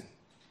appreciated sin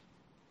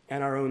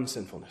and our own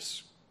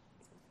sinfulness,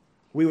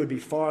 we would be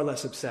far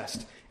less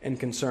obsessed and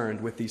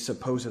concerned with the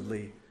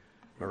supposedly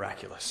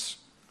miraculous.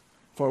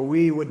 For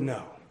we would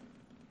know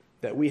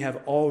that we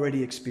have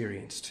already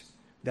experienced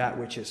that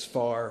which is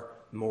far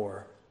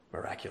more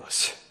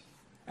miraculous.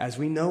 As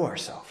we know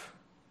ourselves,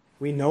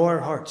 we know our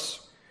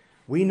hearts,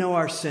 we know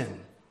our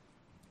sin.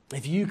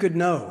 If you could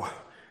know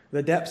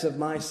the depths of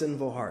my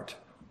sinful heart,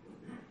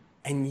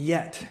 and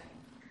yet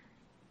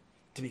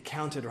to be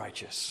counted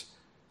righteous,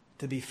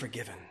 to be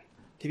forgiven,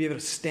 to be able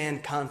to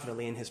stand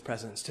confidently in his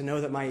presence, to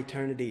know that my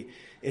eternity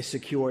is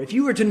secure. If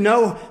you were to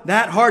know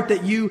that heart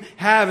that you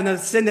have and the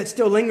sin that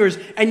still lingers,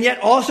 and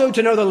yet also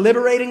to know the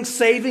liberating,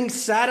 saving,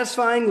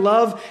 satisfying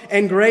love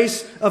and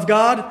grace of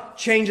God,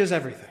 changes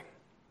everything.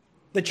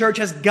 The church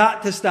has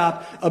got to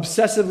stop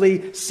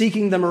obsessively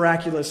seeking the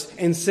miraculous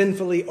and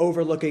sinfully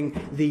overlooking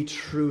the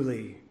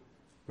truly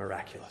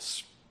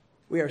miraculous.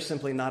 We are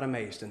simply not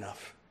amazed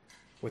enough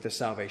with the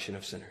salvation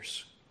of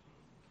sinners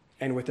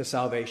and with the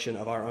salvation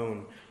of our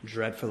own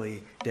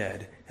dreadfully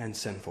dead and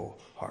sinful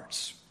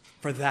hearts.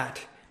 For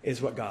that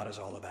is what God is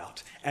all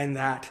about. And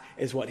that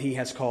is what he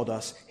has called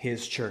us,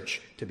 his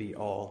church, to be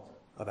all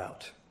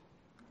about.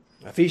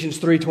 Ephesians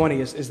 3:20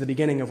 is the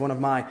beginning of one of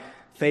my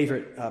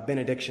favorite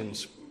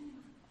benedictions.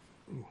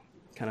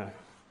 Kind of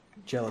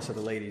jealous of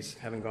the ladies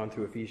having gone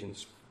through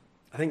Ephesians.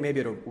 I think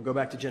maybe we'll go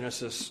back to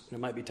Genesis. It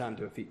might be time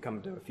to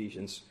come to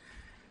Ephesians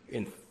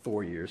in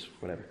 4 years,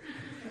 whatever.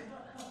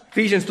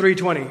 Ephesians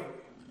 3:20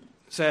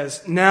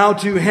 says, "Now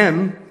to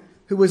him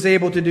who was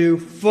able to do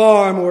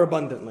far more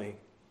abundantly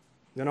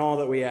than all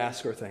that we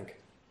ask or think,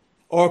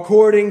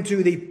 according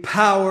to the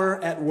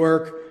power at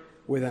work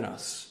within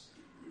us,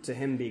 to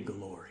him be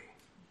glory."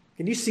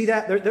 Can you see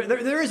that?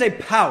 There is a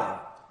power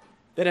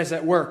that is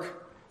at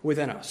work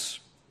within us.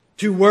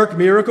 To work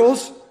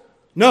miracles?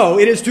 No,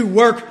 it is to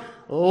work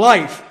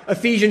life.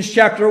 Ephesians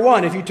chapter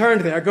 1. If you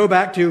turned there, go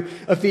back to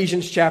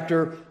Ephesians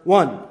chapter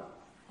 1.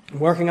 I'm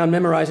working on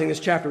memorizing this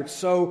chapter. It's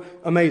so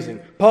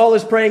amazing. Paul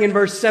is praying in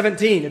verse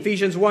 17,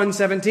 Ephesians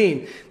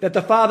 1:17, that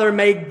the Father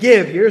may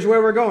give, here's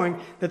where we're going,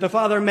 that the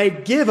Father may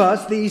give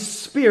us the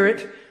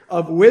spirit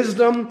of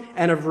wisdom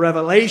and of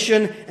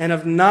revelation and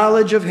of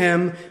knowledge of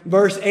him.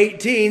 Verse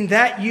 18,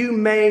 that you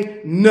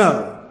may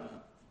know.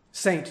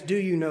 Saint, do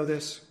you know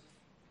this?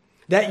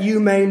 That you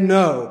may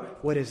know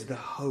what is the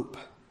hope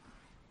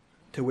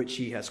to which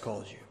he has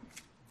called you.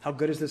 How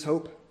good is this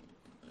hope?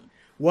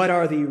 What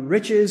are the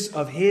riches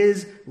of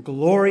his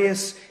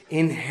glorious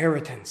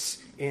inheritance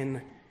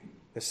in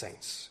the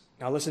saints?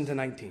 Now listen to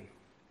 19.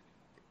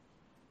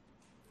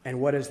 And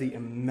what is the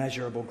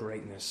immeasurable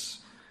greatness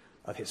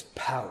of his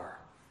power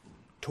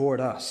toward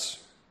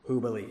us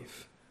who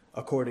believe,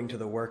 according to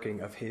the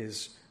working of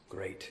his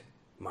great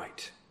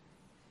might?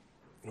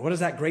 And what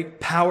does that great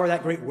power,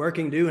 that great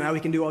working do? And how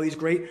we can do all these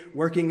great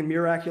working and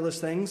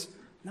miraculous things?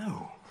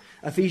 No.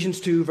 Ephesians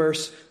 2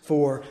 verse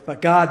 4,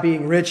 but God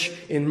being rich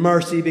in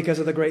mercy because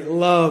of the great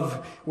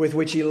love with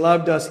which he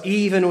loved us,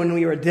 even when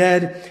we were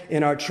dead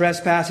in our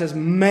trespasses,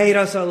 made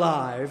us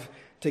alive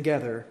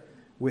together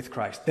with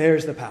Christ.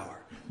 There's the power.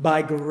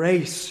 By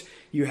grace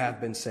you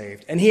have been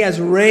saved. And he has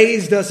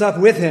raised us up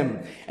with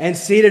him and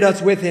seated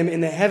us with him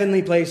in the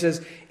heavenly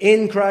places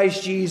in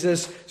Christ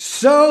Jesus,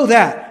 so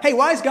that, hey,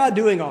 why is God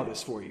doing all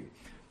this for you?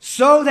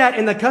 So that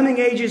in the coming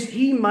ages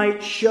he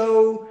might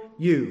show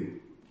you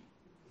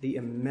the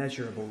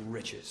immeasurable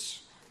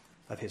riches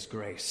of his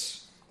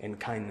grace and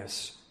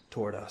kindness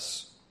toward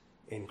us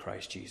in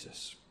Christ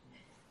Jesus.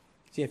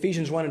 See,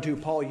 Ephesians 1 and 2,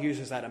 Paul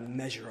uses that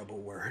immeasurable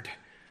word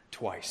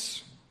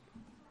twice.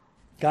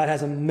 God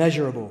has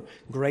immeasurable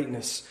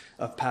greatness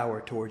of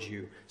power towards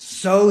you,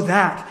 so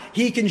that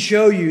he can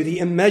show you the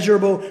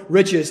immeasurable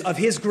riches of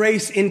his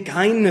grace and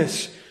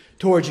kindness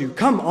towards you.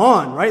 Come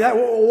on, right?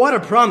 What a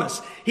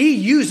promise. He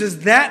uses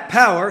that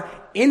power,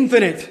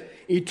 infinite,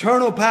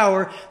 eternal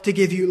power, to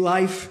give you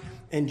life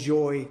and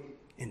joy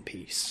and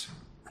peace.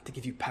 Not to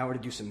give you power to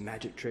do some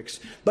magic tricks,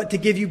 but to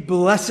give you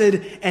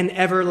blessed and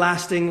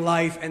everlasting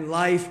life. And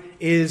life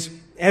is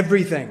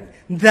everything.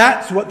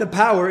 That's what the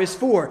power is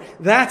for.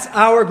 That's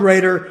our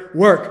greater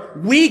work.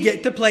 We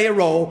get to play a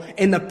role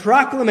in the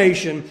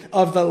proclamation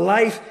of the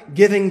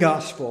life-giving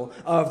gospel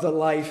of the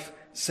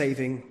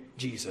life-saving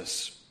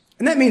Jesus.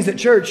 And that means that,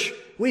 church,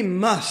 we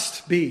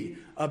must be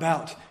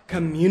about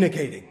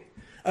communicating,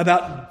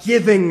 about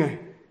giving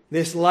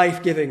this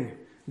life-giving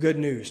good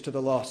news to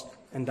the lost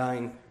and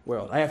dying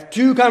world. I have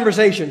 2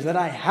 conversations that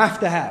I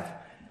have to have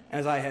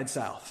as I head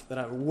south, that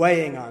are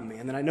weighing on me,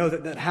 and that I know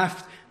that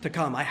have to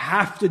come. I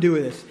have to do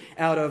this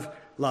out of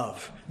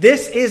love.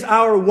 This is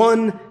our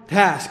one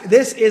task.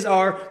 This is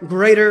our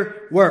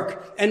greater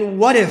work. And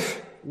what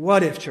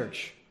if,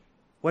 church,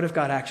 what if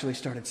God actually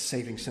started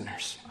saving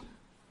sinners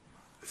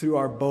through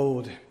our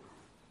bold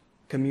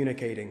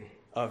communicating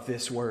of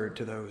this word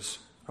to those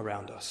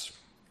around us?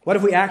 What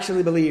if we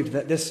actually believed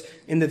that this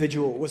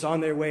individual was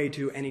on their way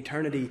to an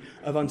eternity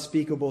of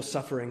unspeakable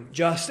suffering,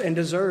 just and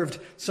deserved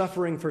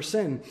suffering for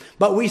sin?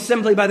 But we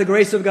simply, by the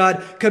grace of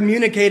God,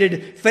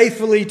 communicated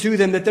faithfully to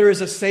them that there is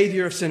a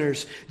Savior of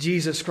sinners,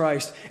 Jesus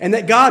Christ, and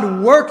that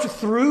God worked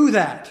through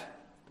that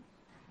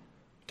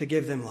to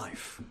give them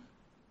life.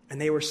 And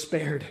they were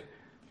spared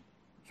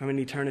from an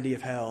eternity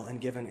of hell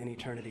and given an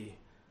eternity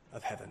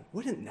of heaven.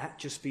 Wouldn't that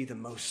just be the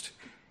most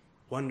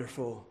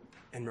wonderful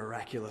and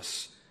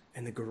miraculous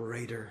and the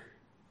greater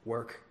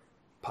work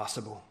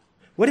possible?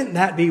 Wouldn't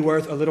that be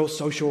worth a little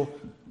social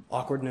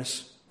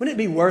awkwardness? Wouldn't it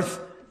be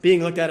worth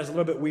being looked at as a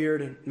little bit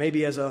weird and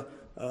maybe as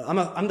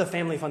I'm the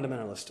family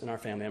fundamentalist in our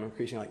family. I'm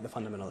increasingly like the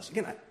fundamentalist.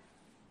 Again,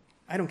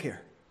 I don't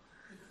care.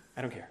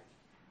 I don't care.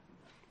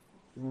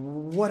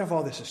 What if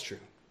all this is true?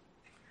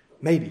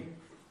 Maybe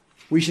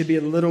we should be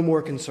a little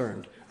more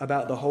concerned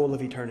about the whole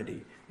of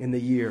eternity in the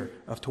year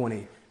of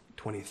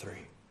 2023.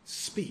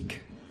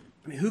 Speak.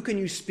 I mean, who can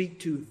you speak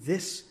to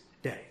this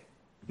day?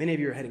 Many of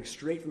you are heading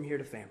straight from here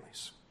to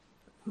families.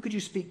 Who could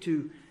you speak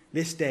to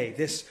this day,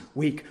 this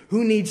week?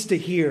 Who needs to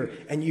hear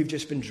and you've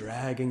just been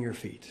dragging your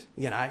feet?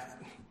 Again,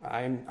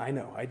 I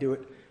know, I do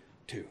it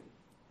too.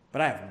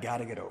 But I have got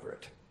to get over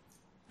it.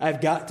 I've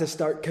got to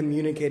start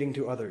communicating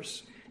to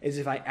others as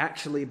if I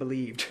actually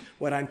believed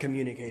what I'm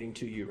communicating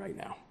to you right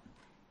now.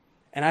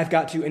 And I've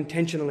got to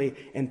intentionally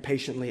and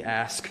patiently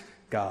ask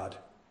God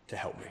to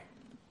help me.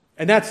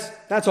 And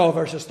that's all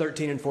verses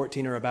 13 and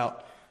 14 are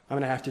about. I'm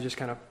going to have to just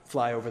kind of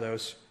fly over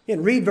those.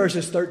 Again, read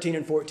verses 13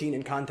 and 14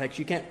 in context.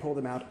 You can't pull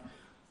them out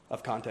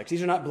of context.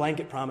 These are not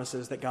blanket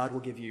promises that God will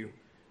give you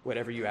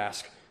whatever you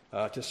ask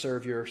to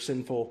serve your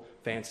sinful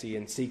fancy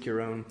and seek your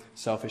own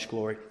selfish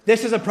glory.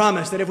 This is a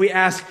promise that if we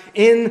ask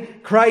in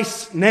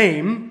Christ's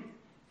name,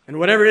 and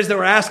whatever it is that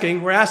we're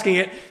asking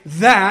it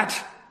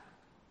that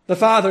the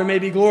Father may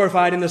be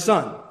glorified in the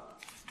Son.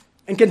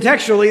 And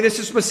contextually, this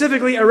is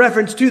specifically a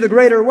reference to the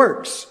greater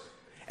works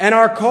and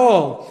our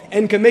call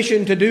and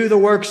commission to do the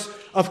works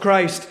of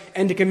Christ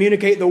and to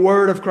communicate the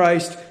word of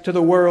Christ to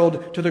the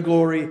world to the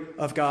glory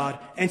of God.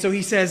 And so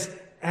he says,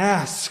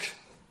 ask.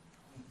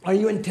 Are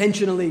you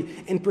intentionally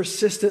and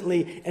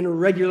persistently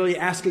and regularly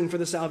asking for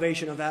the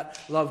salvation of that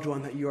loved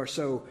one that you are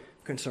so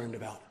concerned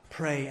about?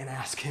 Pray and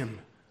ask him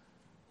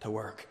to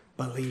work.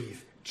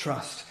 Believe,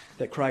 trust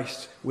that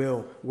Christ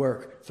will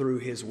work through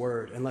his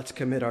word. And let's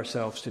commit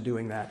ourselves to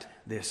doing that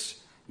this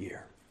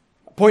year.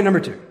 Point number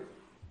 2.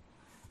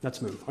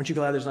 Let's move. Aren't you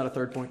glad there's not a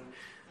third point?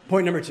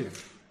 Point number 2.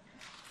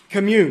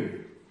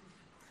 Commune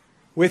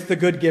with the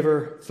good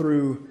giver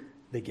through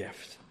the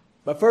gift.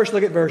 But first,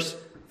 look at verse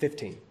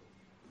 15.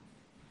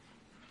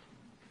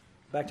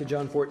 Back to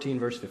John 14,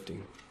 verse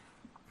 15.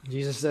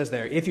 Jesus says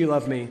there, if you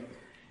love me,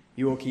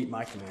 you will keep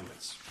my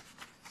commandments.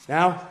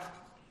 Now,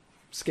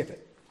 skip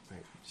it.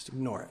 Right? Just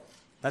ignore it.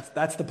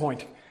 That's the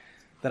point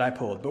that I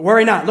pulled. But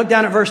worry not. Look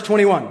down at verse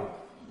 21.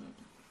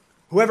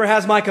 Whoever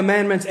has my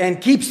commandments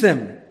and keeps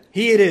them,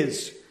 he it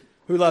is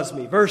who loves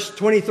me. Verse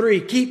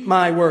 23, keep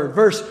my word.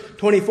 Verse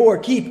 24,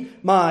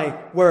 keep my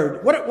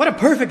word. What a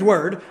perfect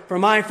word for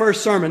my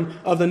first sermon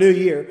of the new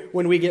year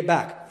when we get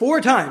back.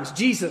 4 times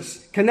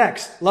Jesus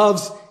connects,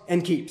 loves,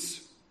 and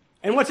keeps.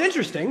 And what's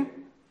interesting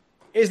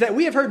is that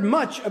we have heard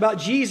much about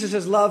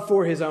Jesus' love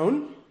for his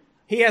own.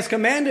 He has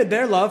commanded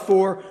their love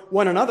for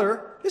one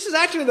another. This is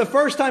actually the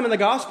first time in the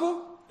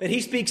gospel that he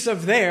speaks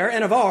of their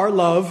and of our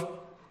love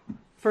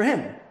for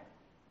him.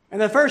 And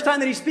the first time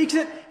that he speaks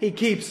it, he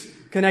keeps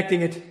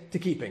connecting it to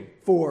keeping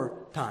 4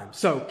 times.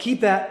 So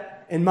keep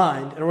that in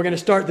mind, and we're going to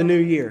start the new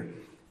year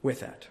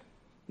with that.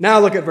 Now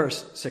look at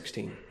verse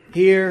 16.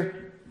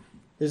 Here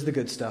is the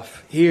good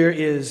stuff. Here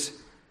is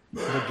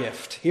the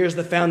gift. Here's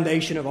the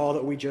foundation of all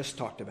that we just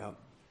talked about.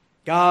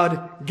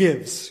 God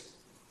gives.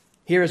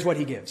 Here is what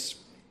he gives.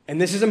 And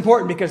this is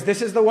important because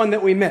this is the one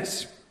that we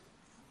miss.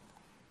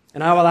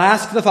 And I will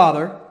ask the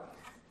Father,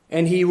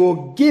 and he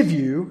will give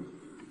you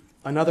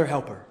another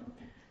helper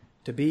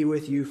to be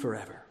with you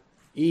forever,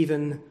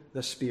 even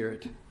the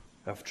Spirit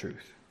of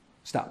truth.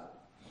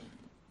 Stop.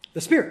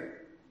 The Spirit.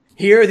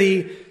 Here,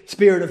 the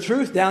Spirit of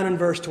truth, down in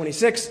verse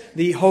 26,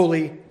 the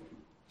Holy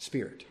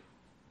Spirit.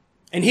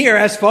 And here,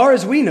 as far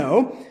as we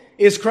know,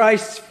 is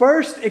Christ's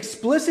first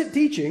explicit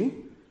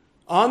teaching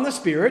on the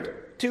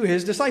Spirit to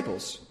his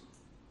disciples.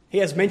 He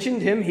has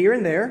mentioned him here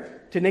and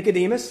there to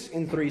Nicodemus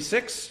in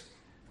 3:6.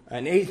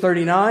 In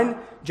 8:39,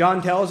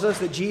 John tells us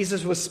that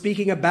Jesus was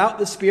speaking about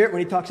the Spirit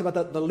when he talks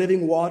about the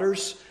living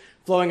waters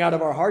flowing out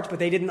of our hearts, but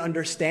they didn't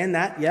understand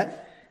that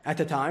yet at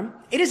the time.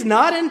 It is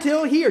not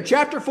until here,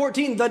 chapter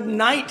 14, the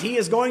night he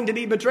is going to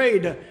be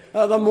betrayed,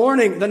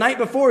 the night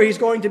before he's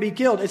going to be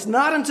killed. It's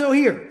not until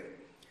here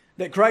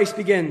that Christ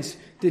begins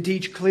to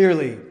teach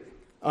clearly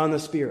on the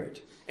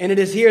Spirit. And it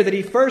is here that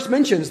he first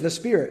mentions the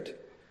Spirit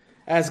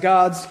as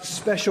God's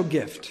special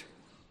gift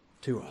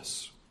to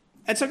us.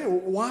 And so,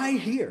 why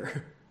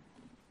here?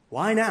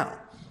 Why now?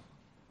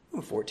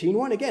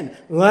 14:1 again.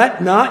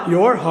 Let not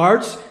your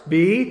hearts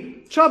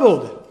be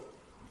troubled.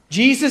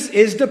 Jesus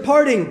is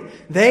departing.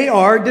 They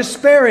are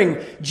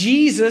despairing.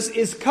 Jesus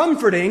is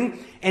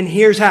comforting. And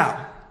here's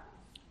how.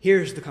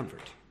 here's the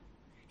comfort.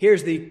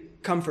 Here's the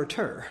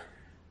comforter.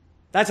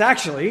 That's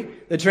actually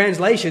the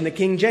translation that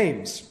King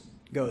James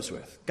goes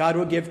with. God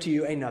will give to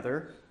you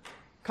another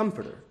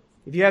comforter.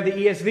 If you have the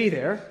ESV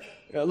there,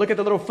 look at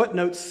the little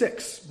footnote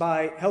 6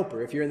 by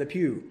helper if you're in the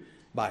Pew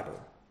Bible.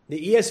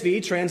 The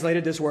ESV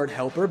translated this word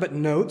helper, but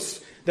notes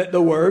that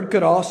the word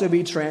could also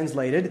be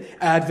translated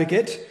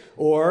advocate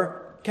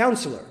or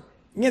counselor.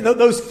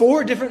 Those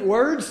 4 different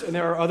words, and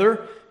there are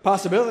other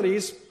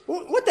possibilities,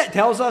 what that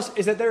tells us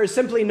is that there is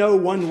simply no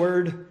one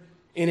word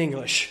in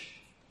English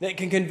that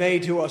can convey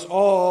to us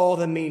all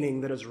the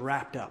meaning that is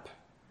wrapped up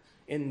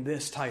in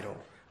this title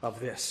of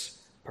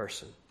this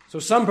person. So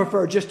some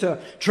prefer just to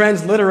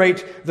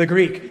transliterate the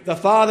Greek. The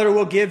Father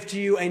will give to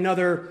you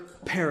another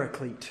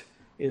paraclete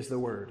is the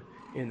word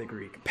in the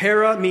Greek.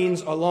 Para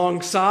means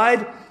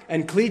alongside,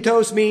 and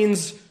kletos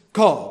means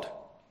called.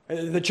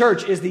 The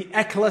church is the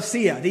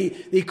ecclesia,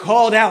 the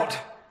called out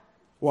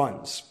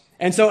ones.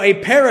 And so a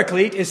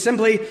paraclete is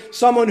simply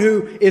someone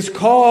who is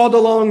called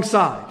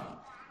alongside.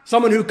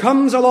 Someone who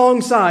comes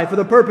alongside for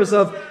the purpose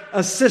of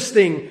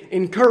assisting,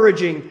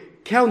 encouraging,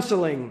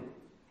 counseling,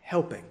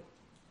 helping.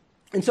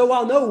 And so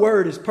while no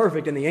word is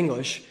perfect in the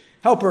English,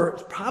 helper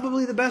is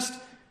probably the best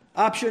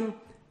option,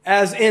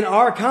 as in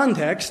our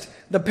context,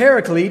 the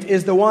paraclete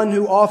is the one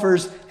who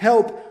offers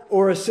help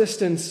or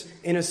assistance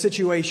in a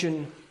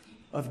situation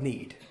of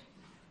need.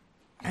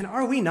 And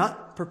are we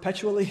not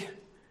perpetually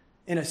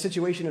in a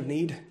situation of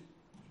need?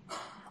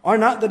 Are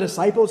not the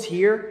disciples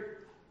here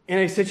in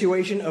a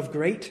situation of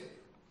great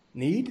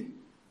need?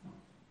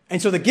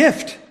 And so the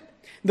gift,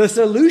 the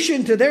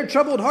solution to their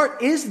troubled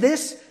heart is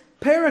this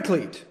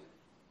paraclete.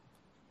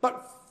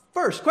 But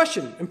first,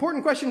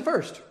 important question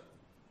first.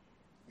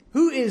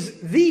 Who is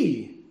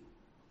the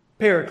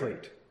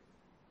paraclete?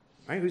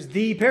 Right? Who's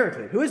the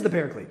paraclete? Who is the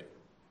paraclete?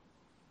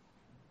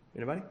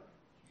 Anybody?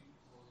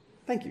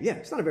 Thank you. Yeah,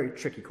 it's not a very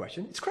tricky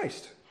question. It's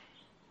Christ,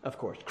 of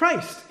course.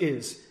 Christ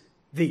is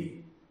the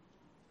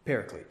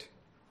paraclete.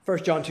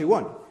 1 John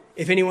 2:1.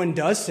 If anyone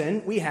does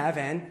sin, we have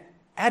an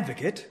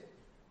advocate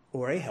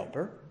or a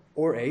helper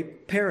or a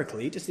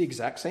paraclete. It's the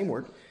exact same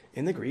word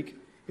in the Greek.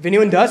 If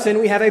anyone does sin,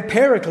 we have a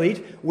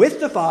paraclete with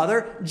the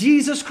Father,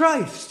 Jesus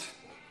Christ,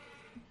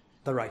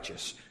 the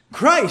righteous.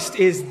 Christ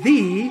is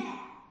the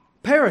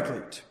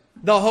paraclete.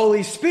 The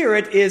Holy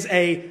Spirit is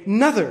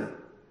another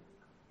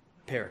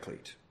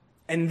paraclete.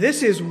 And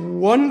this is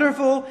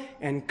wonderful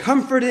and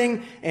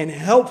comforting and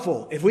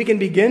helpful if we can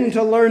begin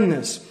to learn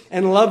this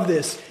and love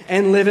this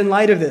and live in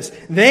light of this.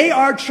 They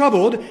are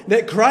troubled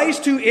that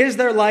Christ, who is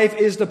their life,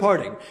 is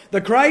departing.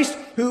 The Christ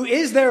who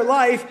is their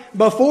life,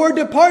 before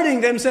departing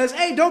them, says,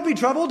 hey, don't be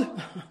troubled.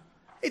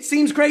 It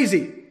seems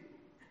crazy.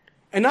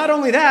 And not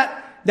only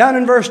that, down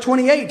in verse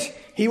 28,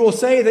 he will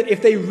say that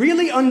if they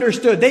really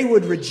understood, they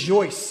would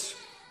rejoice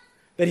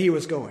that he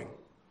was going.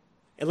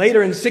 And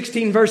later in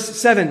 16 verse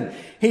 7,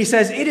 he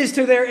says, it is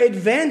to their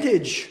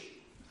advantage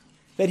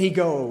that he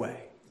go away.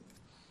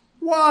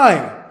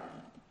 Why?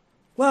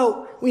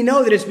 Well, we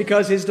know that it's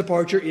because his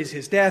departure is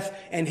his death,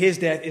 and his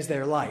death is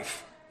their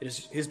life.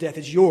 His death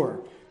is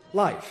your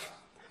life.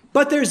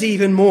 But there's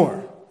even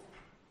more.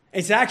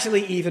 It's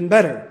actually even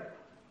better.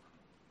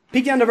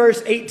 Peek down to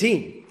verse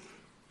 18.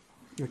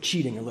 You're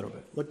cheating a little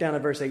bit. Look down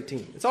at verse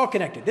 18. It's all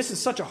connected. This is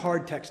such a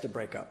hard text to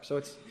break up,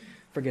 so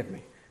forgive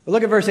me. But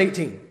look at verse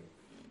 18.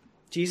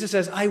 Jesus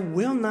says, I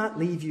will not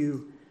leave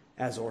you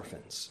as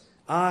orphans.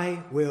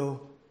 I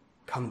will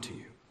come to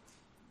you.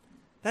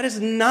 That is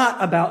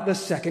not about the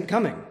second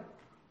coming.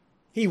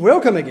 He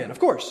will come again, of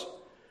course.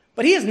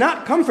 But he is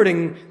not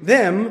comforting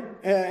them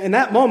in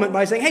that moment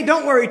by saying, hey,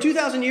 don't worry,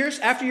 2,000 years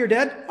after you're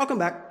dead, I'll come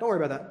back. Don't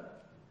worry about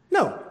that.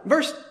 No.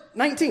 Verse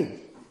 19.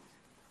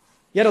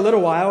 Yet a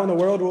little while and the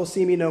world will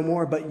see me no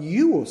more, but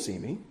you will see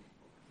me.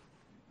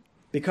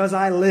 Because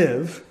I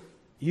live,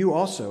 you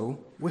also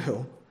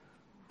will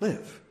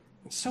live.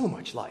 So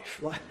much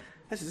life.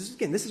 This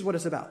is what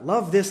it's about.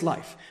 Love this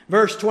life.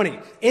 Verse 20.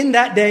 In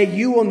that day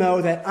you will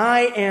know that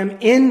I am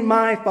in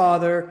my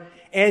Father,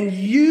 and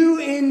you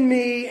in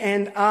me,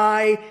 and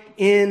I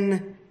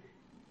in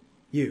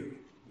you.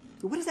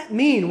 So what does that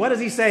mean? What is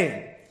he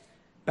saying?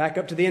 Back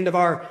up to the end of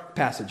our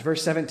passage,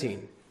 verse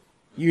 17.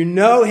 You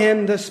know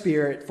him, the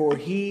Spirit, for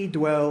he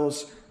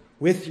dwells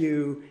with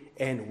you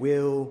and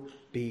will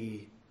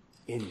be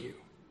in you.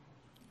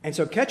 And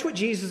so catch what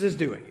Jesus is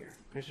doing here.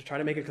 Let's just try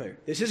to make it clear.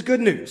 This is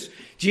good news.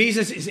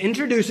 Jesus is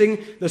introducing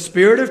the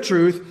Spirit of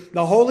truth,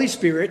 the Holy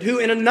Spirit, who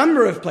in a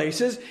number of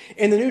places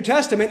in the New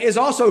Testament is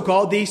also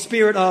called the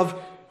Spirit of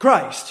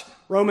Christ.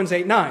 Romans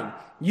 8:9.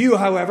 You,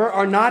 however,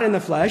 are not in the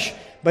flesh,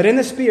 but in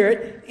the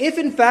Spirit, if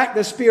in fact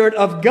the Spirit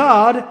of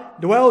God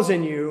dwells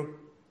in you.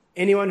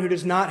 Anyone who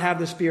does not have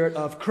the Spirit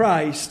of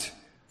Christ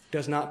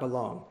does not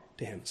belong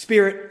to him.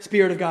 Spirit,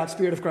 Spirit of God,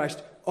 Spirit of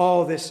Christ,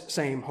 all this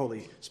same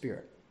Holy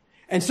Spirit.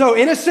 And so,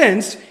 in a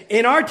sense,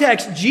 in our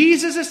text,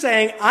 Jesus is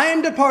saying, I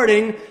am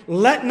departing,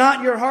 let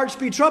not your hearts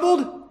be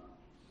troubled,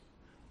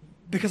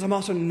 because I'm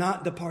also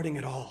not departing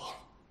at all.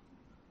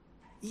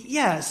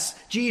 Yes,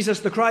 Jesus,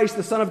 the Christ,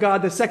 the Son of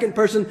God, the second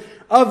person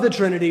of the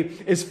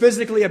Trinity, is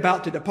physically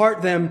about to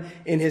depart them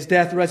in his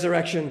death,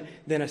 resurrection,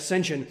 then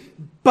ascension.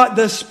 But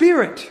the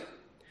Spirit,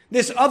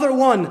 this other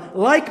one,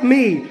 like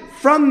me,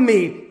 from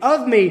me,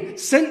 of me,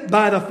 sent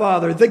by the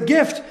Father, the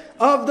gift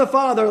of the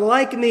Father,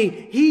 like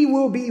me, he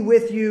will be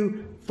with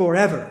you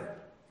forever.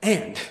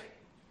 And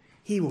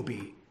he will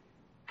be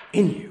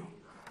in you.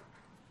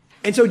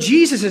 And so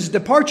Jesus'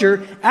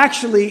 departure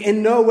actually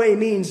in no way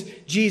means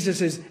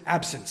Jesus'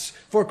 absence.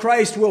 For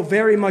Christ will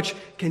very much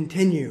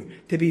continue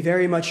to be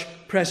very much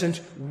present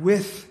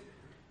with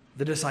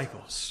the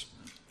disciples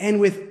and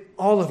with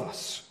all of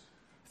us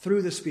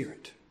through the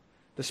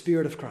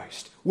Spirit of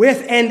Christ,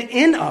 with and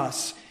in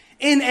us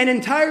in an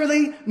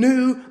entirely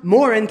new,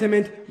 more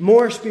intimate,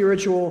 more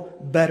spiritual,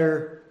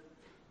 better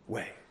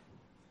way.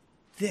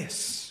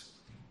 This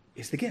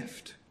is the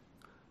gift.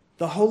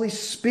 The Holy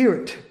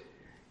Spirit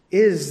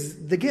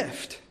is the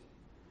gift,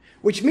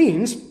 which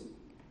means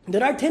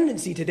that our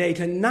tendency today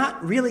to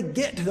not really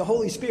get to the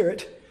Holy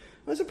Spirit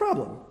is a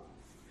problem.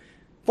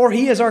 For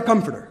he is our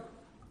comforter.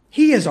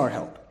 He is our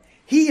help.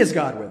 He is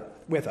God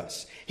with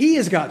us. He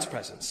is God's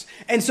presence.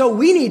 And so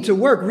we need to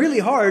work really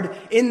hard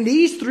in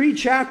these 3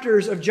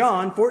 chapters of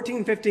John,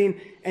 14,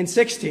 15, and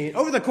 16.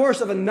 Over the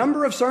course of a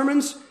number of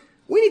sermons,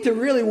 we need to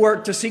really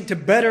work to seek to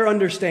better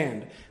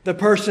understand the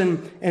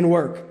person and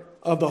work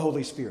of the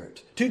Holy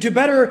Spirit, to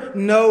better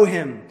know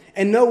him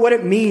and know what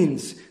it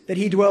means that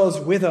he dwells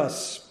with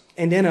us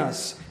and in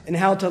us and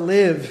how to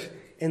live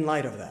in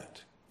light of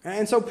that.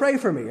 And so pray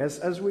for me as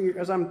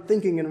I'm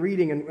thinking and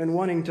reading and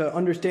wanting to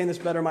understand this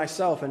better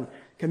myself and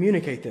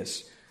communicate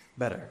this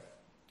better.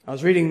 I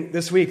was reading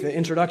this week the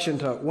introduction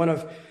to one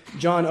of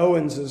John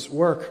Owen's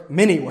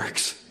many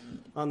works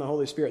on the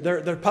Holy Spirit.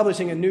 They're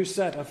publishing a new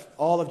set of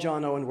all of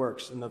John Owen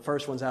works, and the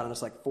first one's out and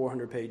it's like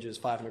 400 pages,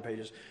 500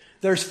 pages.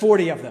 There's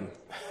 40 of them.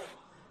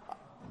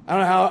 I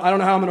don't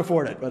know how I'm going to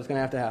afford it, but it's going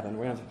to have to happen.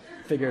 We're going to have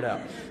to figure it out.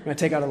 I'm going to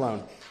take out a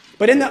loan.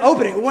 But in the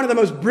opening, one of the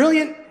most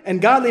brilliant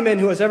and godly men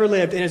who has ever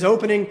lived, in his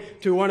opening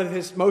to one of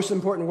his most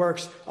important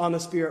works on the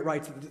Spirit,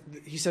 writes,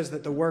 he says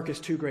that the work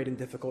is too great and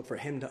difficult for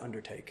him to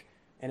undertake,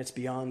 and it's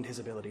beyond his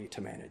ability to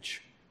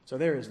manage. So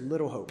there is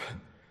little hope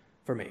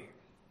for me.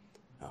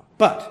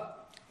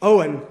 But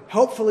Owen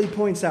hopefully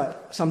points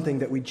out something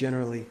that we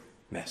generally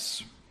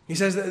miss. He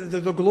says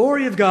that the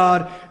glory of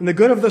God and the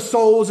good of the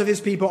souls of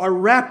his people are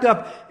wrapped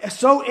up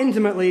so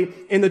intimately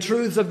in the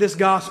truths of this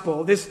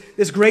gospel,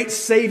 this great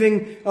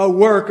saving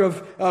work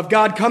of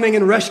God coming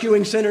and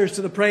rescuing sinners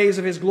to the praise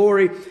of his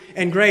glory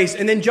and grace.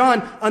 And then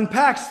Owen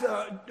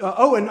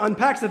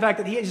unpacks the fact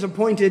that he has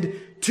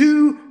appointed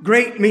 2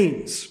 great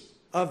means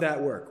of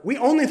that work. We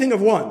only think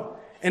of one.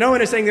 And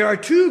Owen is saying there are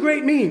 2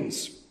 great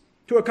means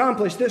to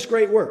accomplish this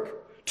great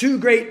work, 2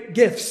 great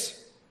gifts.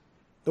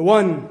 The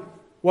one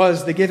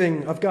was the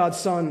giving of God's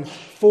Son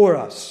for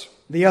us.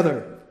 The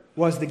other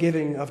was the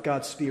giving of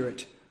God's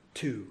Spirit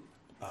to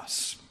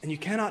us. And you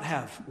cannot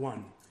have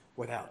one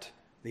without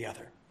the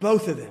other.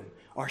 Both of them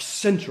are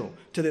central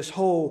to this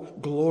whole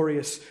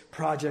glorious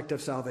project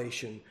of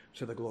salvation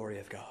to the glory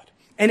of God.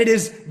 And it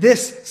is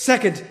this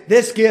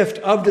gift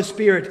of the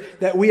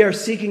Spirit that we are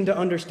seeking to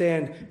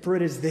understand, for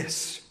it is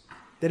this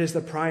that is the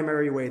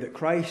primary way that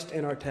Christ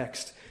in our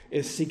text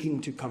is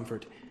seeking to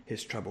comfort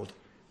his troubled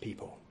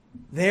people.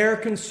 Their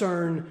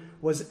concern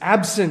was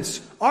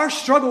absence. Our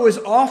struggle is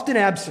often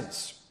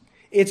absence.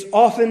 It's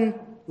often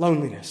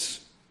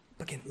loneliness.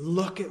 But again,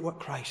 look at what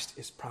Christ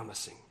is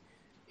promising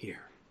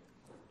here.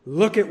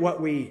 Look at what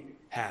we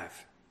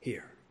have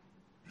here.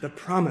 The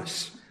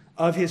promise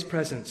of his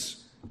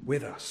presence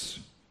with us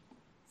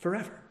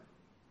forever.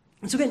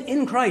 And so again,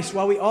 in Christ,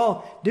 while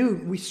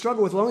we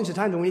struggle with loneliness at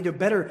times and we need to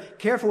better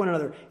care for one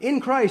another.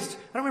 In Christ,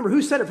 I don't remember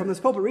who said it from this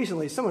pulpit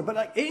recently,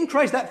 but in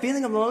Christ, that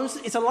feeling of loneliness,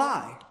 it's a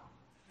lie.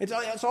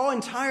 It's all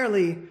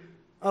entirely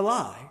a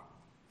lie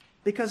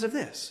because of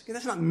this.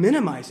 That's not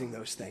minimizing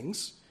those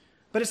things,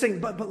 but it's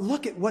saying, but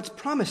look at what's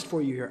promised for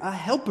you here. A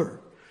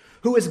helper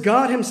who is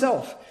God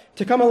himself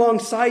to come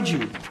alongside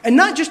you. And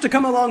not just to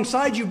come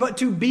alongside you, but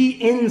to be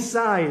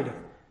inside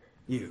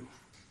you.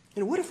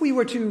 And what if we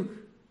were to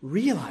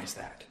realize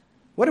that?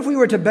 What if we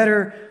were to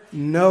better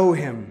know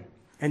him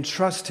and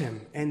trust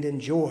him and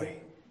enjoy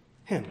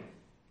him?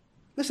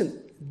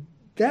 Listen,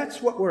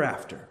 that's what we're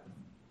after.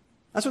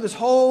 That's what this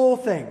whole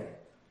thing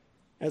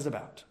is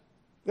about.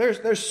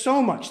 There's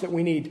so much that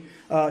we need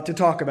to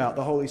talk about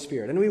the Holy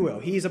Spirit, and we will.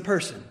 He's a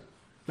person,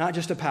 not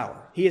just a power.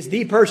 He is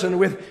the person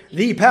with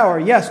the power,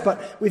 yes,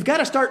 but we've got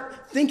to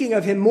start thinking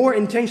of him more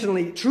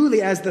intentionally,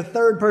 truly as the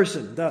third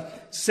person, the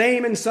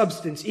same in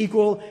substance,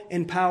 equal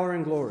in power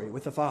and glory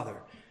with the Father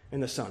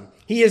and the Son.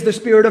 He is the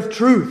Spirit of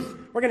truth.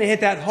 We're going to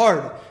hit that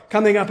hard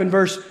coming up in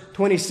verse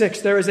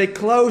 26. There is a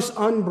close,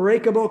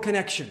 unbreakable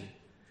connection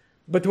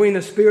between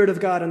the Spirit of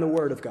God and the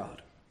Word of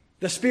God.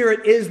 The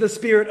Spirit is the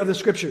Spirit of the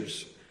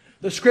Scriptures.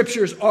 The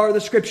Scriptures are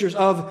the Scriptures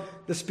of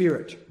the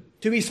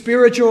Spirit. To be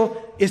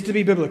spiritual is to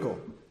be biblical.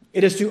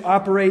 It is to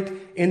operate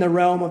in the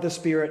realm of the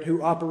Spirit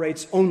who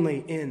operates only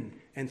in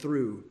and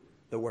through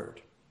the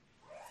Word.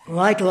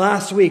 Like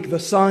last week, the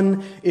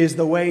Son is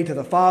the way to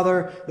the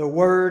Father. The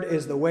Word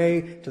is the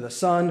way to the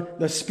Son.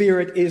 The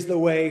Spirit is the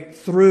way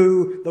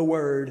through the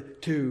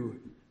Word to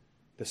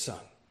the Son.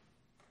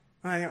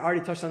 I already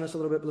touched on this a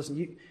little bit, but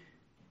listen,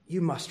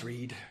 you must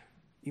read.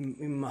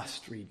 You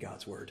must read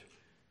God's Word.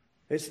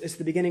 It's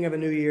the beginning of a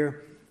new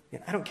year.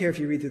 I don't care if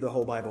you read through the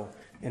whole Bible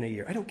in a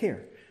year. I don't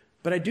care.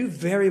 But I do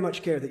very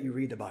much care that you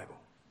read the Bible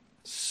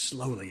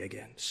slowly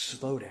again.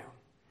 Slow down.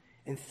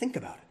 And think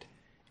about it.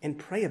 And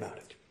pray about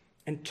it.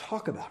 And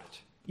talk about it.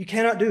 You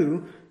cannot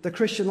do the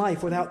Christian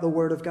life without the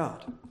Word of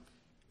God.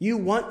 You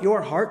want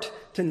your heart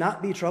to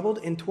not be troubled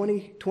in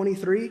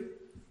 2023?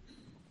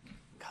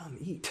 Come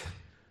eat,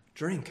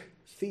 drink,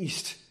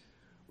 feast,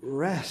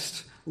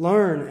 rest,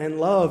 learn and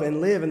love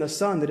and live in the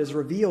Son that is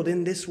revealed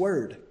in this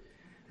Word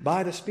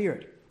by the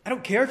Spirit. I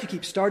don't care if you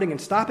keep starting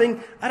and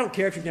stopping. I don't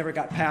care if you've never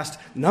got past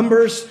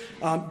Numbers.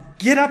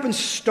 Get up and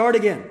start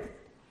again.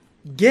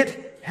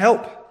 Get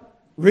help.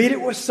 Read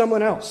it with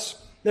someone else.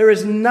 There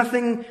is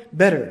nothing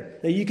better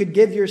that you could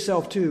give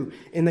yourself to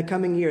in the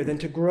coming year than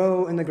to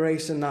grow in the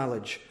grace and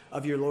knowledge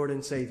of your Lord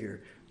and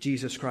Savior,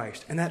 Jesus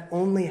Christ. And that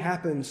only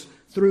happens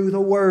through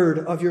the Word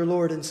of your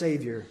Lord and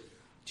Savior,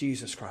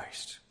 Jesus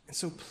Christ. And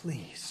so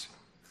please,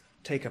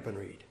 take up and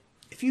read.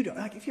 If you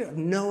have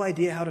no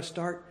idea how to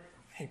start,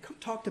 hey, come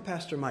talk to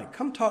Pastor Mike.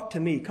 Come talk to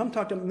me. Come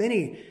talk to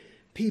many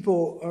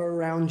people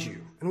around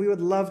you. And we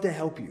would love to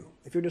help you.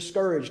 If you're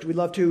discouraged, we'd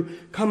love to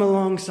come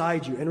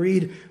alongside you and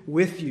read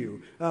with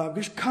you.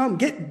 Just come,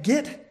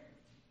 get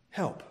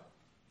help.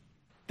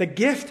 The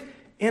gift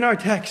in our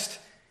text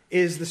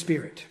is the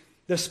Spirit.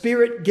 The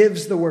Spirit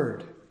gives the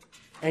Word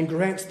and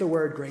grants the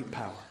Word great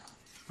power.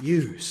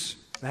 Use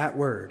that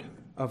Word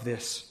of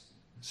this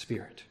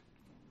Spirit.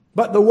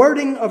 But the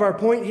wording of our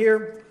point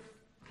here,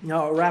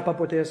 now I'll wrap up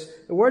with this.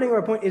 The wording of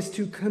our point is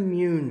to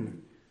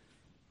commune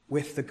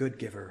with the good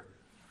giver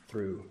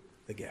through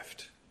the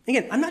gift.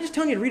 Again, I'm not just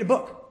telling you to read a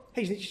book.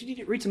 Hey, you need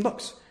to read some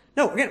books.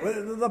 No, again,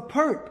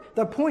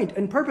 the point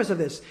and purpose of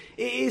this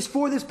is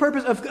for this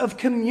purpose of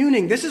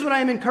communing. This is what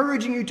I am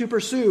encouraging you to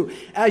pursue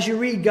as you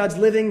read God's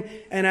living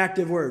and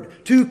active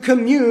Word. To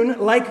commune,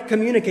 like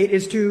communicate,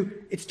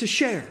 it's to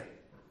share.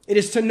 It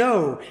is to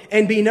know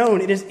and be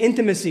known. It is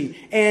intimacy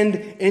and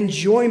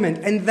enjoyment.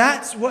 And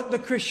that's what the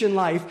Christian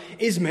life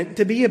is meant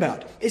to be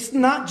about. It's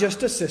not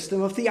just a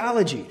system of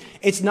theology.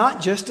 It's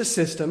not just a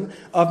system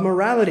of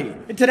morality.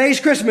 Today's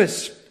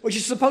Christmas, which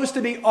is supposed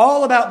to be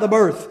all about the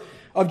birth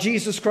of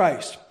Jesus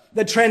Christ.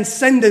 The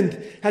transcendent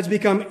has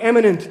become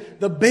immanent.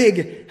 The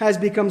big has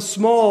become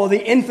small.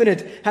 The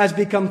infinite has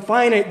become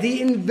finite. The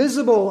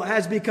invisible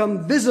has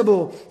become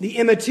visible. The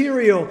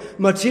immaterial,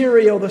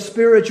 material. The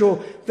spiritual,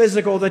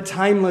 physical. The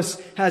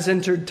timeless has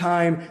entered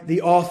time.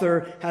 The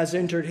author has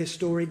entered his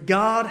story.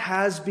 God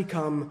has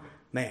become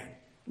man.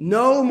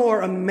 No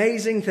more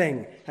amazing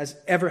thing has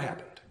ever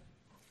happened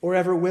or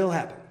ever will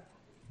happen.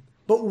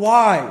 But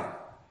why?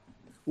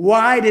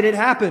 Why did it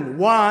happen?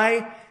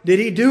 Why did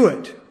he do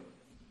it?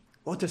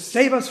 Well, to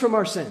save us from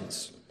our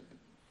sins,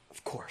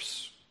 of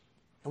course.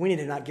 And we need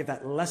to not give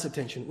that less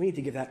attention. We need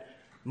to give that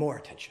more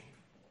attention.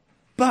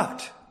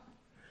 But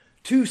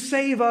to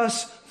save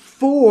us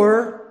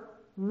for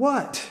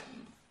what?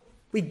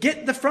 We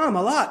get the from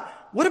a lot.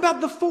 What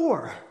about the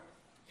for?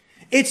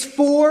 It's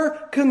for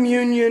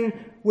communion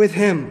with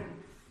Him.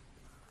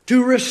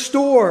 To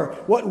restore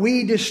what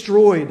we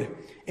destroyed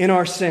in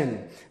our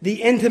sin.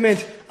 The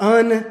intimate,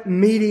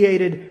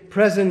 unmediated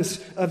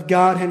presence of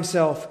God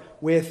Himself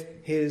with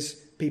His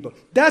people.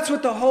 That's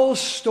what the whole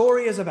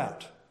story is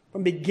about.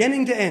 From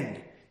beginning to end,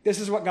 this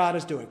is what God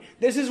is doing.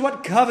 This is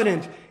what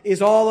covenant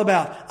is all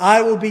about.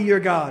 I will be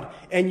your God,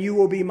 and you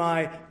will be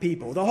my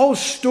people. The whole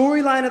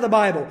storyline of the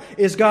Bible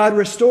is God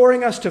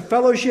restoring us to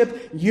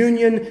fellowship,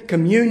 union,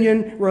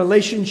 communion,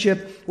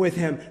 relationship with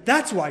Him.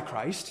 That's why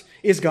Christ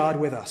is God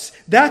with us.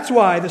 That's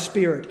why the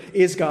Spirit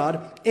is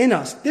God in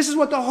us. This is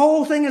what the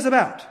whole thing is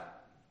about.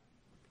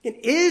 And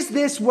is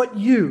this what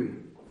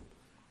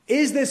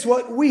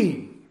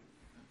we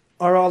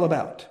are all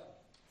about?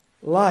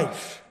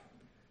 Life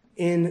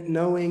in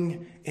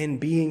knowing and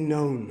being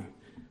known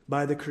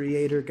by the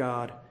Creator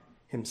God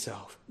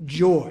Himself.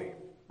 Joy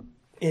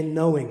in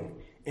knowing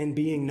and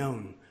being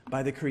known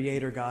by the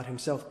Creator God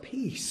Himself.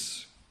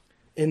 Peace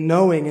in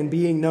knowing and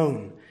being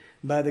known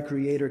by the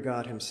Creator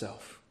God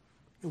Himself.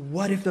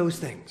 What if those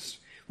things,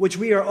 which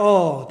we are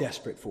all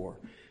desperate for,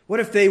 what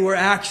if they were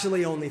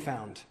actually only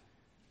found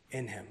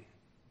in Him?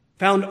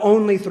 Found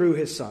only through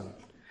His Son.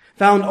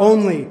 Found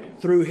only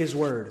through His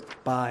Word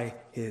by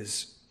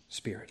His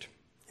Spirit.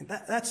 And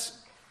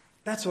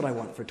that's what I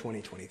want for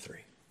 2023.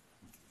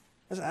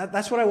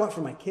 That's what I want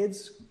for my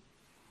kids.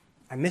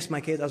 I miss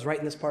my kids. I was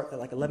writing this part at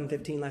like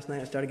 11:15 last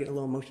night. I started getting a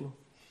little emotional.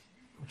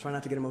 I'm trying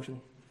not to get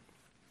emotional.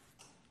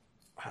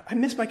 I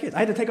miss my kids. I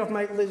had to take off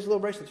these little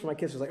bracelets for my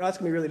kids. I was like, it's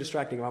going to be really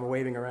distracting if I'm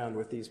waving around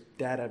with these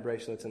dad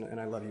bracelets and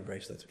I love you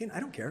bracelets. Again, I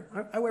don't care.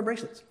 I wear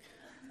bracelets.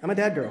 I'm a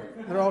dad girl.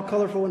 They're all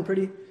colorful and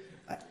pretty.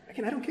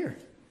 I don't care.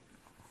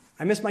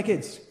 I miss my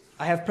kids.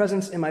 I have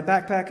presents in my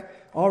backpack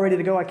all ready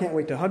to go. I can't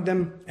wait to hug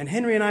them. And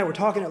Henry and I were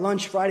talking at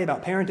lunch Friday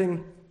about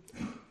parenting.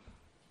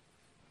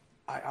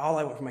 All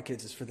I want for my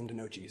kids is for them to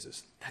know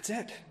Jesus. That's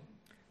it.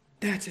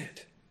 That's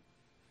it.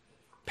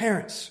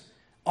 Parents,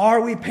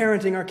 are we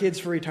parenting our kids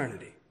for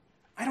eternity?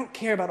 I don't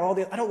care about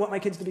I don't want my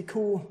kids to be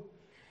cool.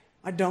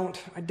 I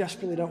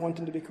desperately don't want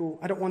them to be cool.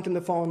 I don't want them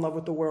to fall in love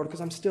with the world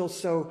because I'm still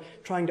so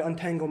trying to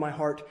untangle my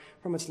heart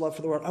from its love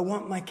for the world. I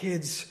want my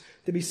kids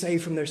to be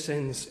saved from their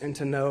sins and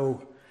to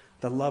know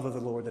the love of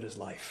the Lord that is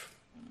life.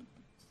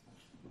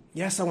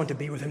 Yes, I want to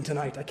be with him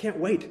tonight. I can't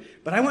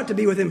wait. But I want to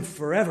be with him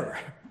forever,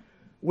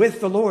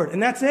 with the Lord.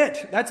 And that's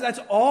it. That's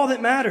all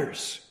that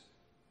matters.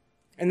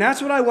 And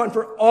that's what I want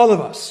for all of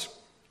us.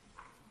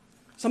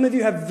 Some of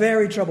you have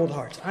very troubled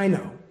hearts. I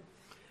know.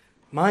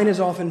 Mine is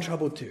often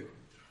troubled too.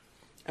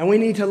 And we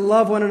need to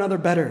love one another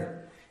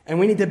better. And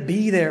we need to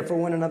be there for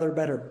one another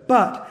better.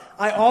 But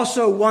I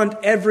also want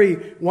every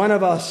one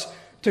of us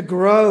to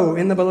grow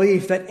in the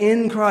belief that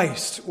in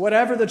Christ,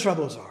 whatever the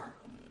troubles are,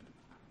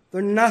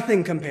 they're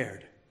nothing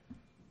compared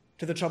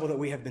to the trouble that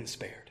we have been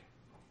spared.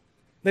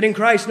 That in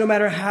Christ, no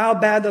matter how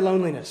bad the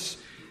loneliness,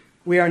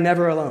 we are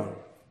never alone.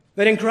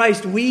 That in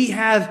Christ, we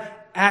have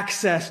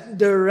access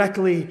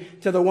directly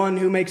to the one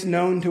who makes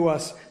known to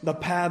us the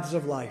paths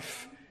of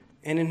life,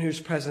 and in whose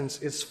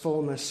presence is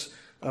fullness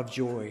of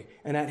joy,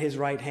 and at his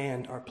right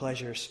hand are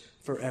pleasures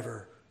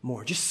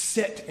forevermore. Just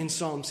sit in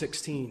Psalm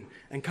 16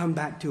 and come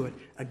back to it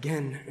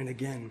again and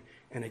again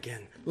and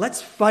again.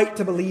 Let's fight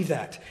to believe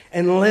that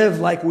and live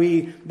like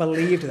we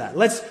believed that.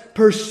 Let's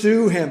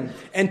pursue him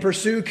and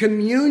pursue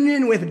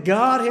communion with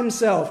God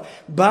himself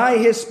by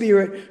his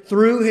Spirit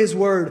through his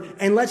word.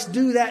 And let's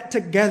do that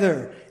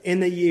together in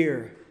the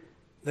year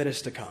that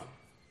is to come.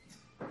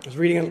 I was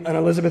reading an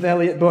Elizabeth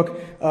Elliot book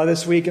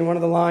this week, and one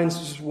of the lines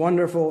was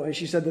wonderful. And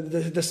she said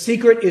that the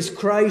secret is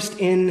Christ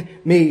in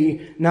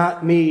me,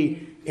 not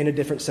me in a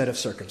different set of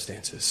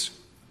circumstances.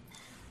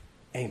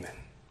 Amen.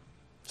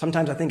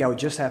 Sometimes I think I would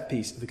just have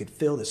peace if we could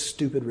fill this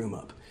stupid room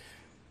up.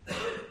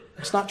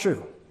 It's not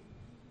true.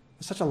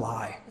 It's such a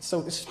lie.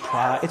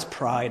 It's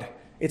pride.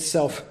 It's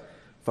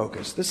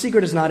self-focus. The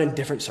secret is not in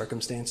different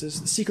circumstances.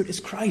 The secret is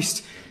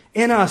Christ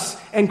in us,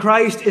 and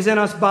Christ is in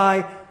us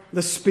by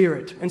the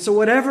Spirit. And so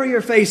whatever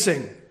you're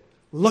facing,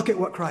 look at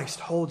what Christ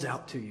holds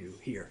out to you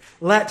here.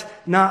 Let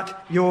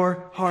not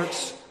your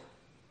hearts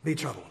be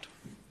troubled.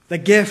 The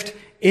gift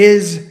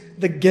is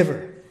the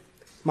giver.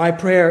 My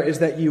prayer is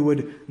that you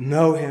would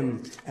know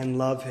him and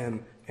love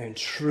him and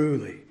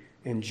truly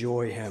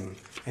enjoy him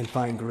and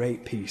find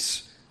great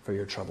peace for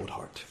your troubled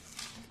heart.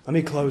 Let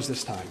me close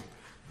this time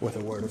with a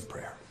word of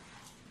prayer.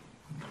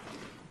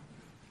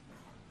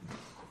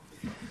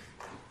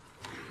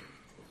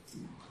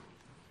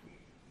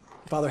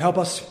 Father, help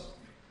us.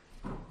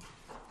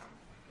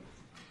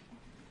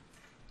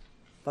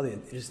 Father,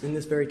 it is in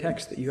this very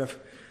text that you have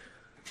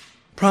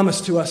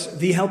promised to us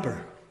the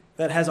helper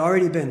that has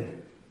already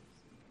been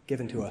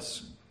given to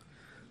us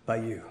by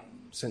you,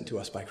 sent to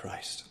us by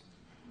Christ.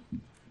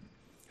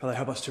 Father,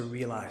 help us to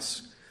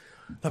realize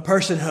the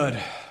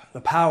personhood,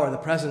 the power, the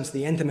presence,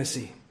 the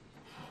intimacy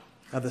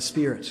of the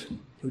Spirit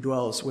who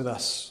dwells with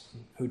us,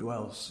 who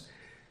dwells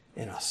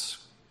in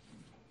us.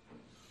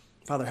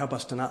 Father, help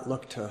us to not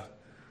look to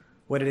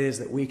what it is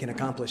that we can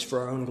accomplish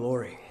for our own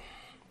glory.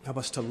 Help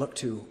us to look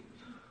to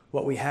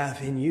what we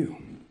have in you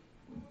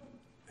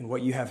and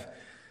what you have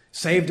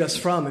saved us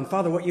from. And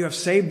Father, what you have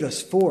saved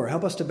us for.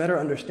 Help us to better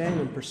understand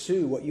and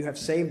pursue what you have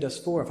saved us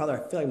for. Father,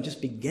 I feel like I'm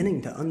just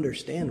beginning to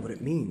understand what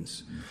it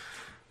means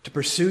to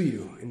pursue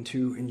you and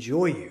to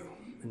enjoy you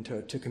and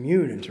to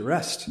commune and to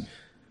rest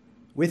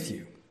with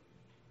you.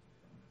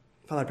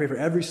 Father, I pray for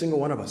every single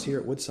one of us here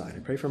at Woodside. I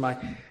pray for my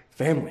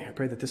family. I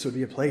pray that this would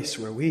be a place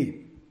where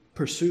we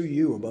pursue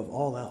you above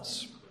all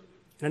else.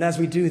 And as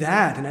we do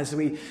that, and as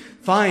we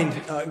find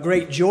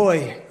great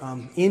joy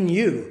in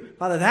you,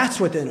 Father, that's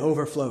what then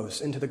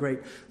overflows into the great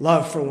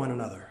love for one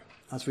another.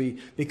 As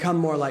we become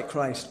more like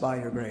Christ by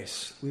your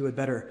grace, we would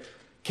better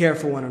care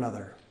for one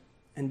another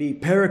and be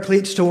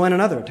paracletes to one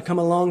another, to come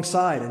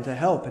alongside and to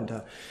help and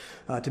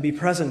to be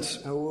present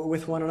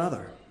with one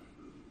another.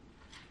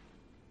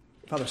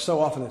 Father, so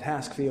often the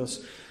task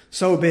feels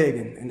so big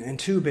and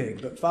too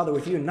big. But Father,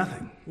 with you,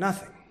 nothing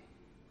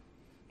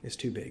is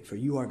too big. For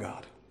you are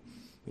God,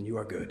 and you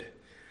are good,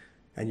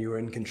 and you are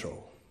in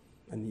control.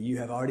 And you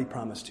have already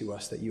promised to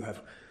us that you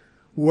have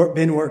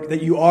that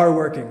you are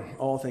working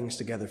all things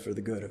together for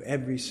the good of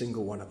every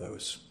single one of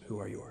those who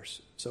are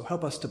yours. So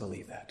help us to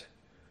believe that,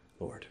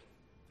 Lord.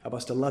 Help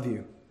us to love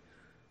you.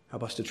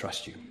 Help us to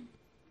trust you.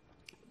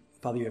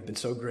 Father, you have been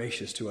so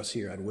gracious to us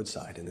here at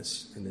Woodside in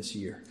this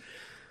year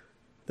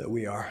that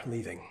we are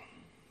leaving.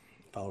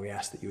 Father, we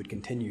ask that you would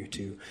continue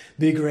to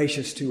be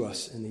gracious to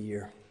us in the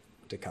year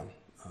to come.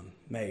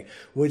 May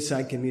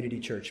Woodside Community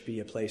Church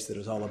be a place that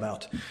is all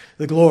about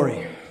the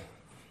glory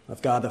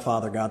of God the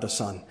Father, God the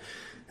Son,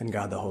 and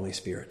God the Holy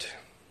Spirit.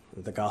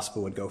 That the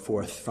gospel would go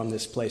forth from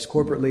this place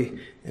corporately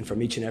and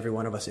from each and every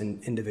one of us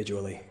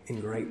individually in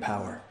great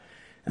power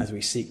as we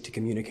seek to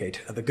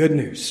communicate the good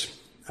news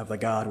of the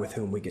God with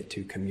whom we get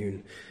to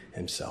commune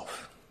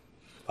himself.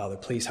 Father,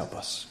 please help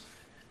us.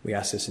 We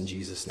ask this in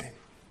Jesus' name.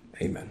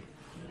 Amen.